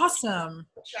 Awesome.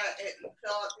 Chat it, you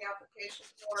fill out the application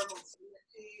form, we'll send it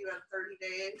to you. You have 30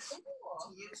 days to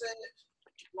use it.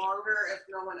 Longer if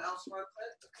no one else wants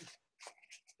it.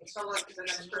 If someone, the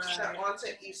next person that wants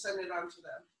it, you send it on to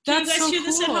them. Did you That's guys so hear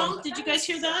this at cool. home? Did you guys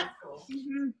hear that?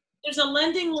 Mm-hmm. There's a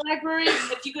lending library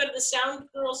if you go to the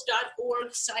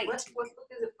soundgirls.org site. What book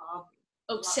is it, Bob?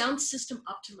 Oh, sound system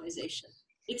optimization.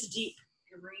 It's deep.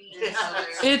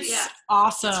 It's Yeah.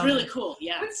 awesome. It's really cool.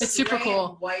 Yeah. It's super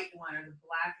cool. White one or the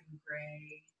black and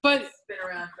gray. But It's been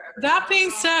around forever. that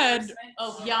being said,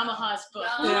 Oh, Yamaha's book.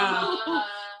 Yeah.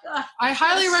 I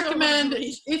highly That's so recommend much to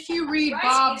read. if you read Right,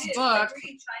 Bob's it is. book Like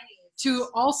reading Chinese. to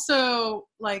also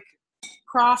like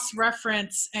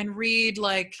cross-reference and read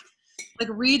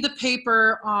read the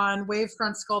paper on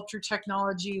wavefront sculpture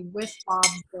technology with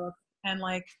Bob's book and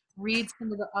like read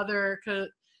some of the other,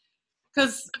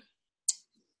 because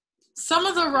some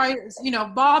of the writers,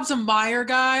 Bob's a Meyer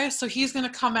guy, so he's going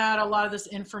to come at a lot of this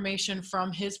information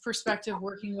from his perspective,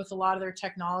 working with a lot of their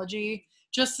technology,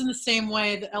 just in the same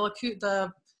way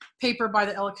the paper by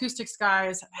the L-Acoustics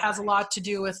guys has a lot to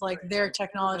do with like their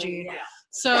technology.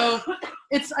 So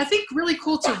it's, I think, really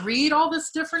cool to read all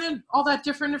that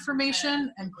different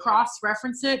information and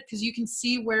cross-reference it, because you can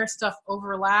see where stuff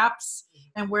overlaps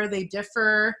and where they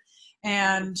differ,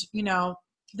 and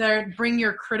bring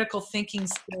your critical thinking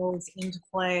skills into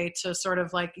play to sort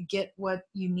of like get what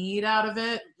you need out of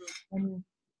it, and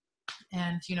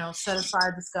set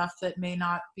aside the stuff that may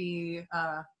not be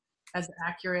as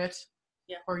accurate.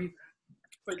 Yeah. Or you.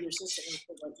 For your system,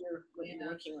 for what you're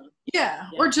working on. Yeah,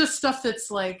 Yeah. or just stuff that's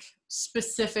like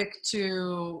specific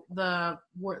to the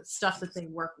stuff that they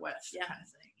work with, Yeah. kind of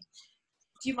thing.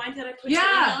 Do you mind that I put Yeah,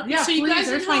 your email? yeah, So you please. guys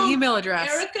There's at my home, email address.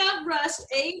 Arica Rust,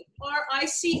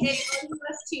 ARICARUST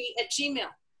 @gmail.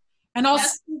 And I'll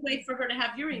That's the way for her to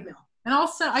have your email.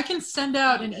 I can send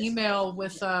out an email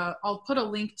with I'll put a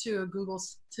link to the Google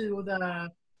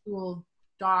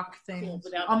Doc thing. Cool,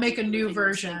 without I'll make a new moving those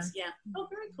version things. Yeah. Oh,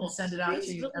 very cool. and send it out That's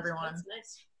to really- everyone. That's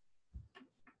nice.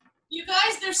 You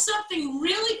guys, there's something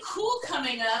really cool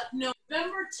coming up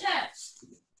November 10th.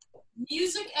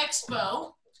 Music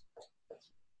Expo.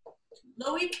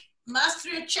 Louis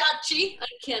Mastriacci. I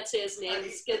can't say his name.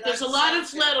 There's a lot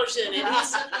of letters in it.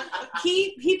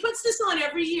 He puts this on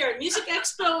every year. Music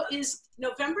Expo is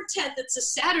November 10th. It's a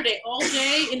Saturday all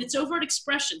day, and it's over at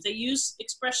Expressions. They use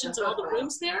Expressions in all the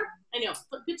rooms there. I know.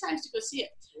 But good times to go see it.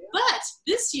 But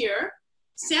this year,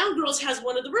 SoundGirls has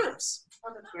one of the rooms.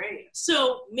 Oh, that's great.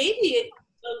 So maybe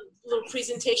a little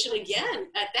presentation again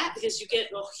at that, because you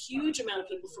get a huge amount of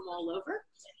people from all over.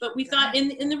 But we thought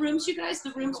in the rooms, you guys,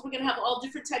 the rooms, we're going to have all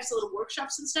different types of little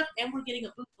workshops and stuff, and we're getting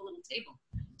a booth, a little table.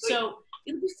 So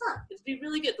it'll be fun. It'll be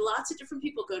really good. Lots of different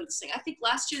people go to this thing. I think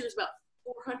last year there was about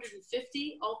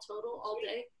 450 all total, all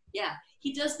day. Yeah.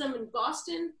 He does them in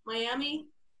Boston, Miami,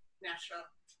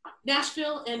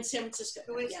 Nashville, and San Francisco.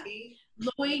 Who is he?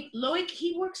 Loic,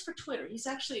 he works for Twitter. He's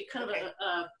actually kind of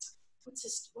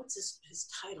what's his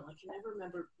title? I can never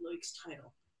remember Loic's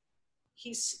title.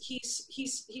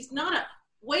 He's not a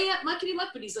way up muckety muck,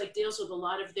 but he's like deals with a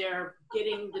lot of their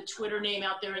getting the Twitter name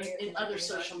out there and other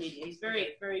social media. He's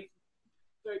very, very,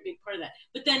 very big part of that.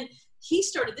 But then he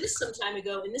started this some time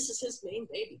ago, and this is his main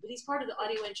baby. But he's part of the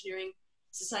Audio Engineering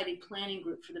Society planning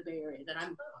group for the Bay Area that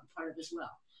I'm part of as well.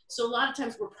 So a lot of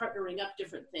times we're partnering up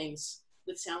different things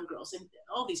with SoundGirls, and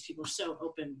all these people are so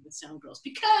open with SoundGirls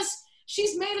because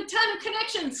she's made a ton of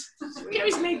connections.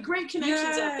 Gary's made great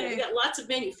connections out there. We got lots of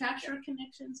manufacturer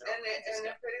connections. And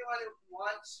if anyone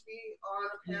wants me on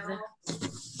a panel,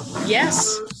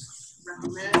 yes,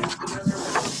 recommend another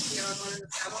one in the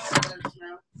panel. Let us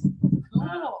know.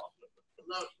 Cool.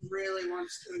 Really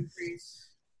wants to increase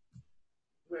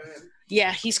women.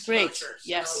 Yeah, he's great. So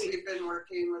yes, we've been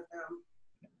working with them.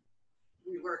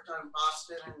 We worked on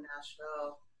Boston and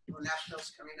Nashville. Well,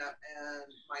 Nashville's coming up,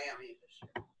 and Miami this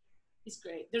year. He's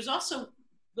great. There's also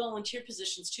volunteer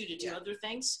positions too to do other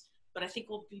things, but I think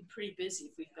we'll be pretty busy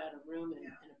if we've got a room and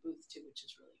a booth too, which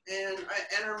is really good.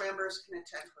 And our members can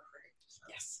attend for free. So.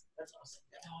 Yes, that's awesome.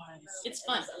 Yeah. It's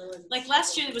fun. Like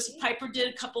last year, there was Piper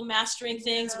did a couple mastering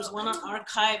things. There was one on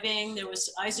archiving. There was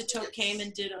Isotope came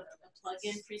and did a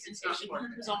plug-in presentation.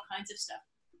 There was all kinds of stuff.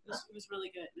 It was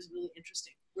really good. It was really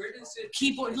interesting. Where does it?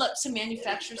 Keyboard, look, some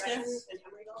manufacturers there.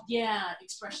 Yeah,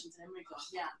 Expressions and Emeryville.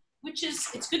 Yeah, which is,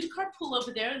 it's good to carpool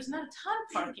over there. There's not a ton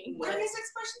of parking. Where is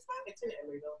Expressions from? It's in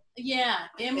Emeryville. Yeah,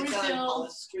 It's on Emeryville,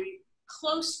 Hollis Street.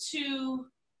 Close to,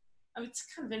 I mean, it's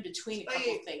kind of in between a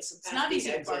couple of things. So it's not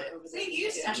easy to park over there. They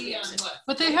used to be on what?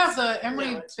 But they have the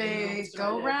Emery Bay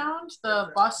Go Round, the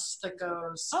bus that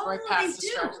goes right past the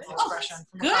Expression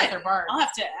from good. Bar. I'll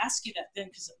have to ask you that then,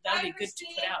 because that would be good to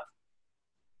put out.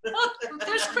 Oh,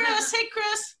 there's Chris. Hey,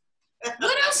 Chris.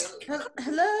 What else?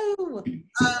 Hello.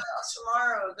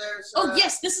 Tomorrow there's.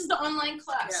 Yes, this is the online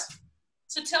class. Yeah.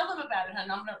 So tell them about it, hon.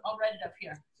 I'll write it up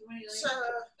here. So,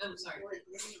 I'm sorry.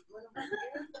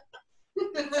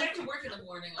 I have to work in the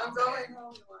morning. I'm going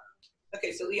home.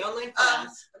 Okay, so the online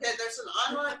class. Okay, there's an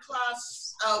online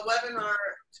class webinar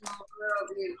tomorrow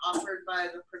being offered by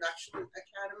the Production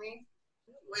Academy,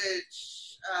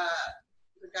 which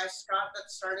the guy Scott that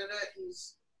started it,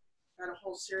 he's got a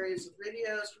whole series of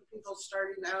videos for people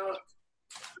starting out.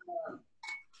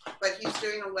 But he's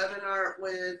doing a webinar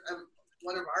with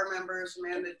one of our members,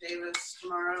 Amanda Davis,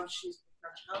 tomorrow. She's the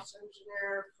house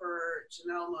engineer for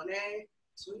Janelle Monet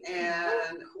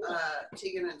and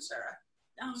Tegan and Sarah.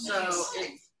 Oh, so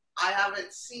I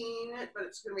haven't seen it, but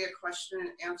it's going to be a question and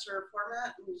answer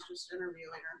format, and he's just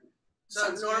interviewing her.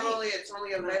 So normally it's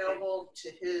only available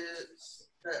to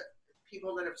the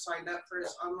people that have signed up for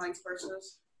his online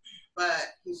courses,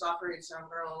 but he's offering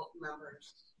SoundGirl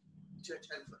members to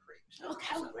attend for free. Oh,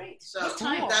 how great. So what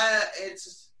time?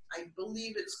 I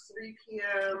believe it's 3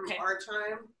 p.m. our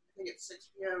time. I think it's 6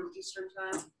 p.m. Eastern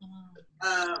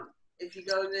time. If you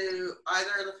go to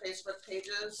either of the Facebook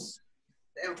pages,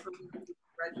 the information to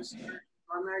register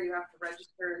on there, you have to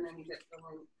register, and then you get the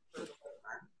link for the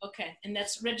webinar. Okay, and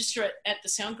that's register at the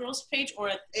SoundGirls page or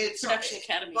at Production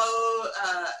Academy?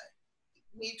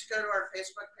 Need to go to our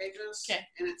Facebook pages,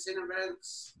 and it's in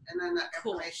events, and then the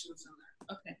information's in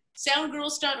there. Okay,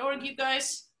 soundgirls.org, you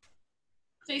guys.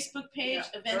 Facebook page,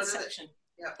 event section.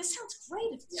 This sounds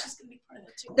great. She's going to be part of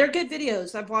that too. They're good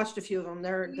videos. I've watched a few of them.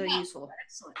 They're useful.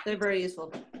 Excellent. They're very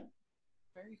useful.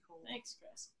 Very cool. Thanks,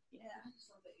 Chris. Yeah.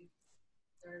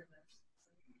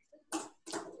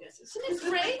 Isn't it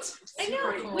great? I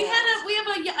know. Cool. We have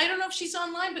a I don't know if she's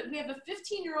online, but we have a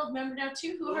 15-year-old member now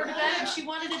too who heard about it and she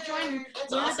wanted to join and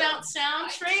learn about sound.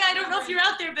 Trey, I don't know if you're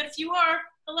out there, but if you are,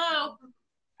 hello.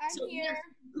 I'm here.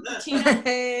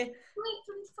 Hey.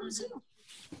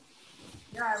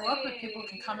 Yeah, I love that people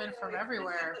can come in from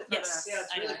everywhere. Yes,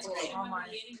 I know. It's great. Online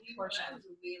portion.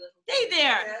 Hey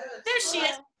there. There she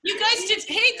is. You guys did.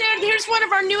 Hey there. There's one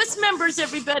of our newest members,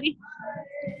 everybody.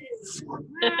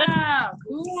 Wow,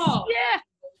 cool. Yeah.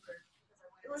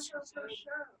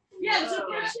 Yeah, it's a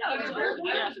good show.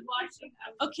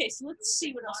 Okay, so let's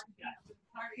see what else we got.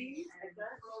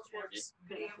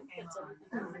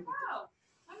 Wow.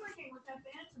 I'm working with that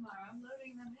band tomorrow. I'm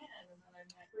loading them in, and then I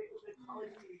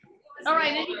All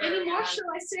right, any more?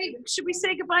 Should we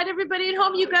say goodbye to everybody at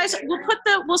home? You guys,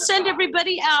 we'll send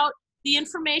everybody out the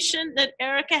information that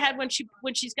Arica had when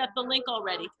she's got the link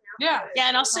already. Yeah. Yeah,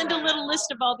 and I'll send a little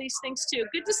list of all these things too.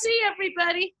 Good to see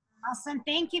everybody. Awesome.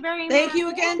 Thank you very much. Thank you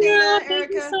again, Dana, Thank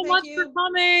Arica. you so much for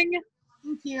coming.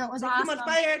 Thank you. It was Thank you awesome. much.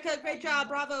 Bye, Arica. Great job.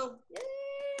 Bravo. Yay.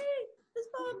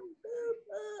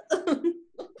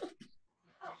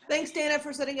 Thanks, Dana,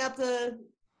 for setting up the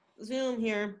Zoom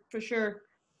here, for sure.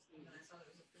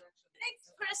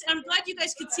 Thanks, Chris. I'm glad you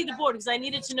guys could see the board because I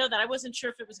needed to know that. I wasn't sure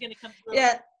if it was going to come through.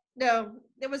 Yeah, no,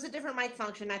 there was a different mic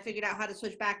function. I figured out how to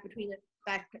switch back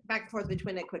and forth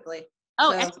between it quickly.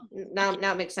 Oh, so excellent.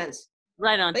 now it makes sense.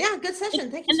 Right on. But yeah, good session.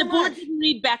 Thank you and so the board much. didn't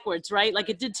read backwards, right? Like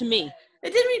it did to me.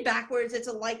 It did read backwards. It's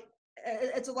a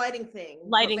lighting thing.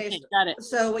 Lighting thing. Got it.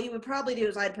 So what you would probably do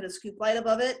is I'd put a scoop light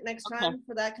above it next time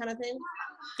for that kind of thing.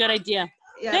 Good idea.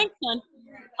 Yeah. Thanks, son.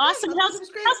 Awesome. Yeah,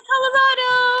 How's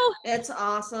Colorado? It's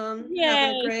awesome. Yay.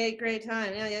 Having a great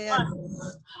time. Yeah.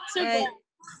 So Right. glad.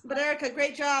 But Arica,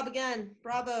 great job again.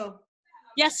 Bravo.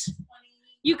 Yes.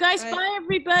 You guys, Right. bye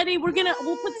everybody. We'll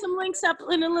put some links up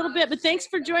in a little bit, but thanks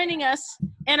for joining us.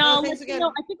 And I'll thanks let you again.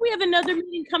 know. I think we have another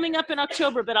meeting coming up in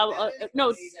October, but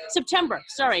no, September.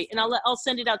 Sorry, and I'll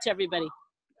send it out to everybody.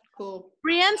 Cool.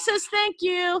 Brienne says thank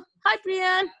you. Hi,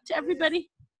 Brienne, to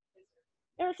everybody.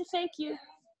 Arica, thank you.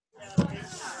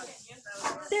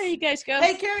 There you guys go.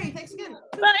 Hey, Carrie, thanks again.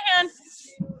 Bye, hon.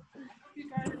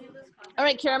 All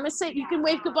right, Kara, I'm gonna say you can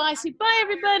wave goodbye. Say bye,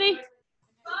 everybody.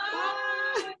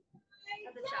 Bye.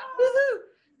 Woohoo.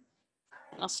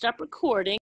 I'll stop recording.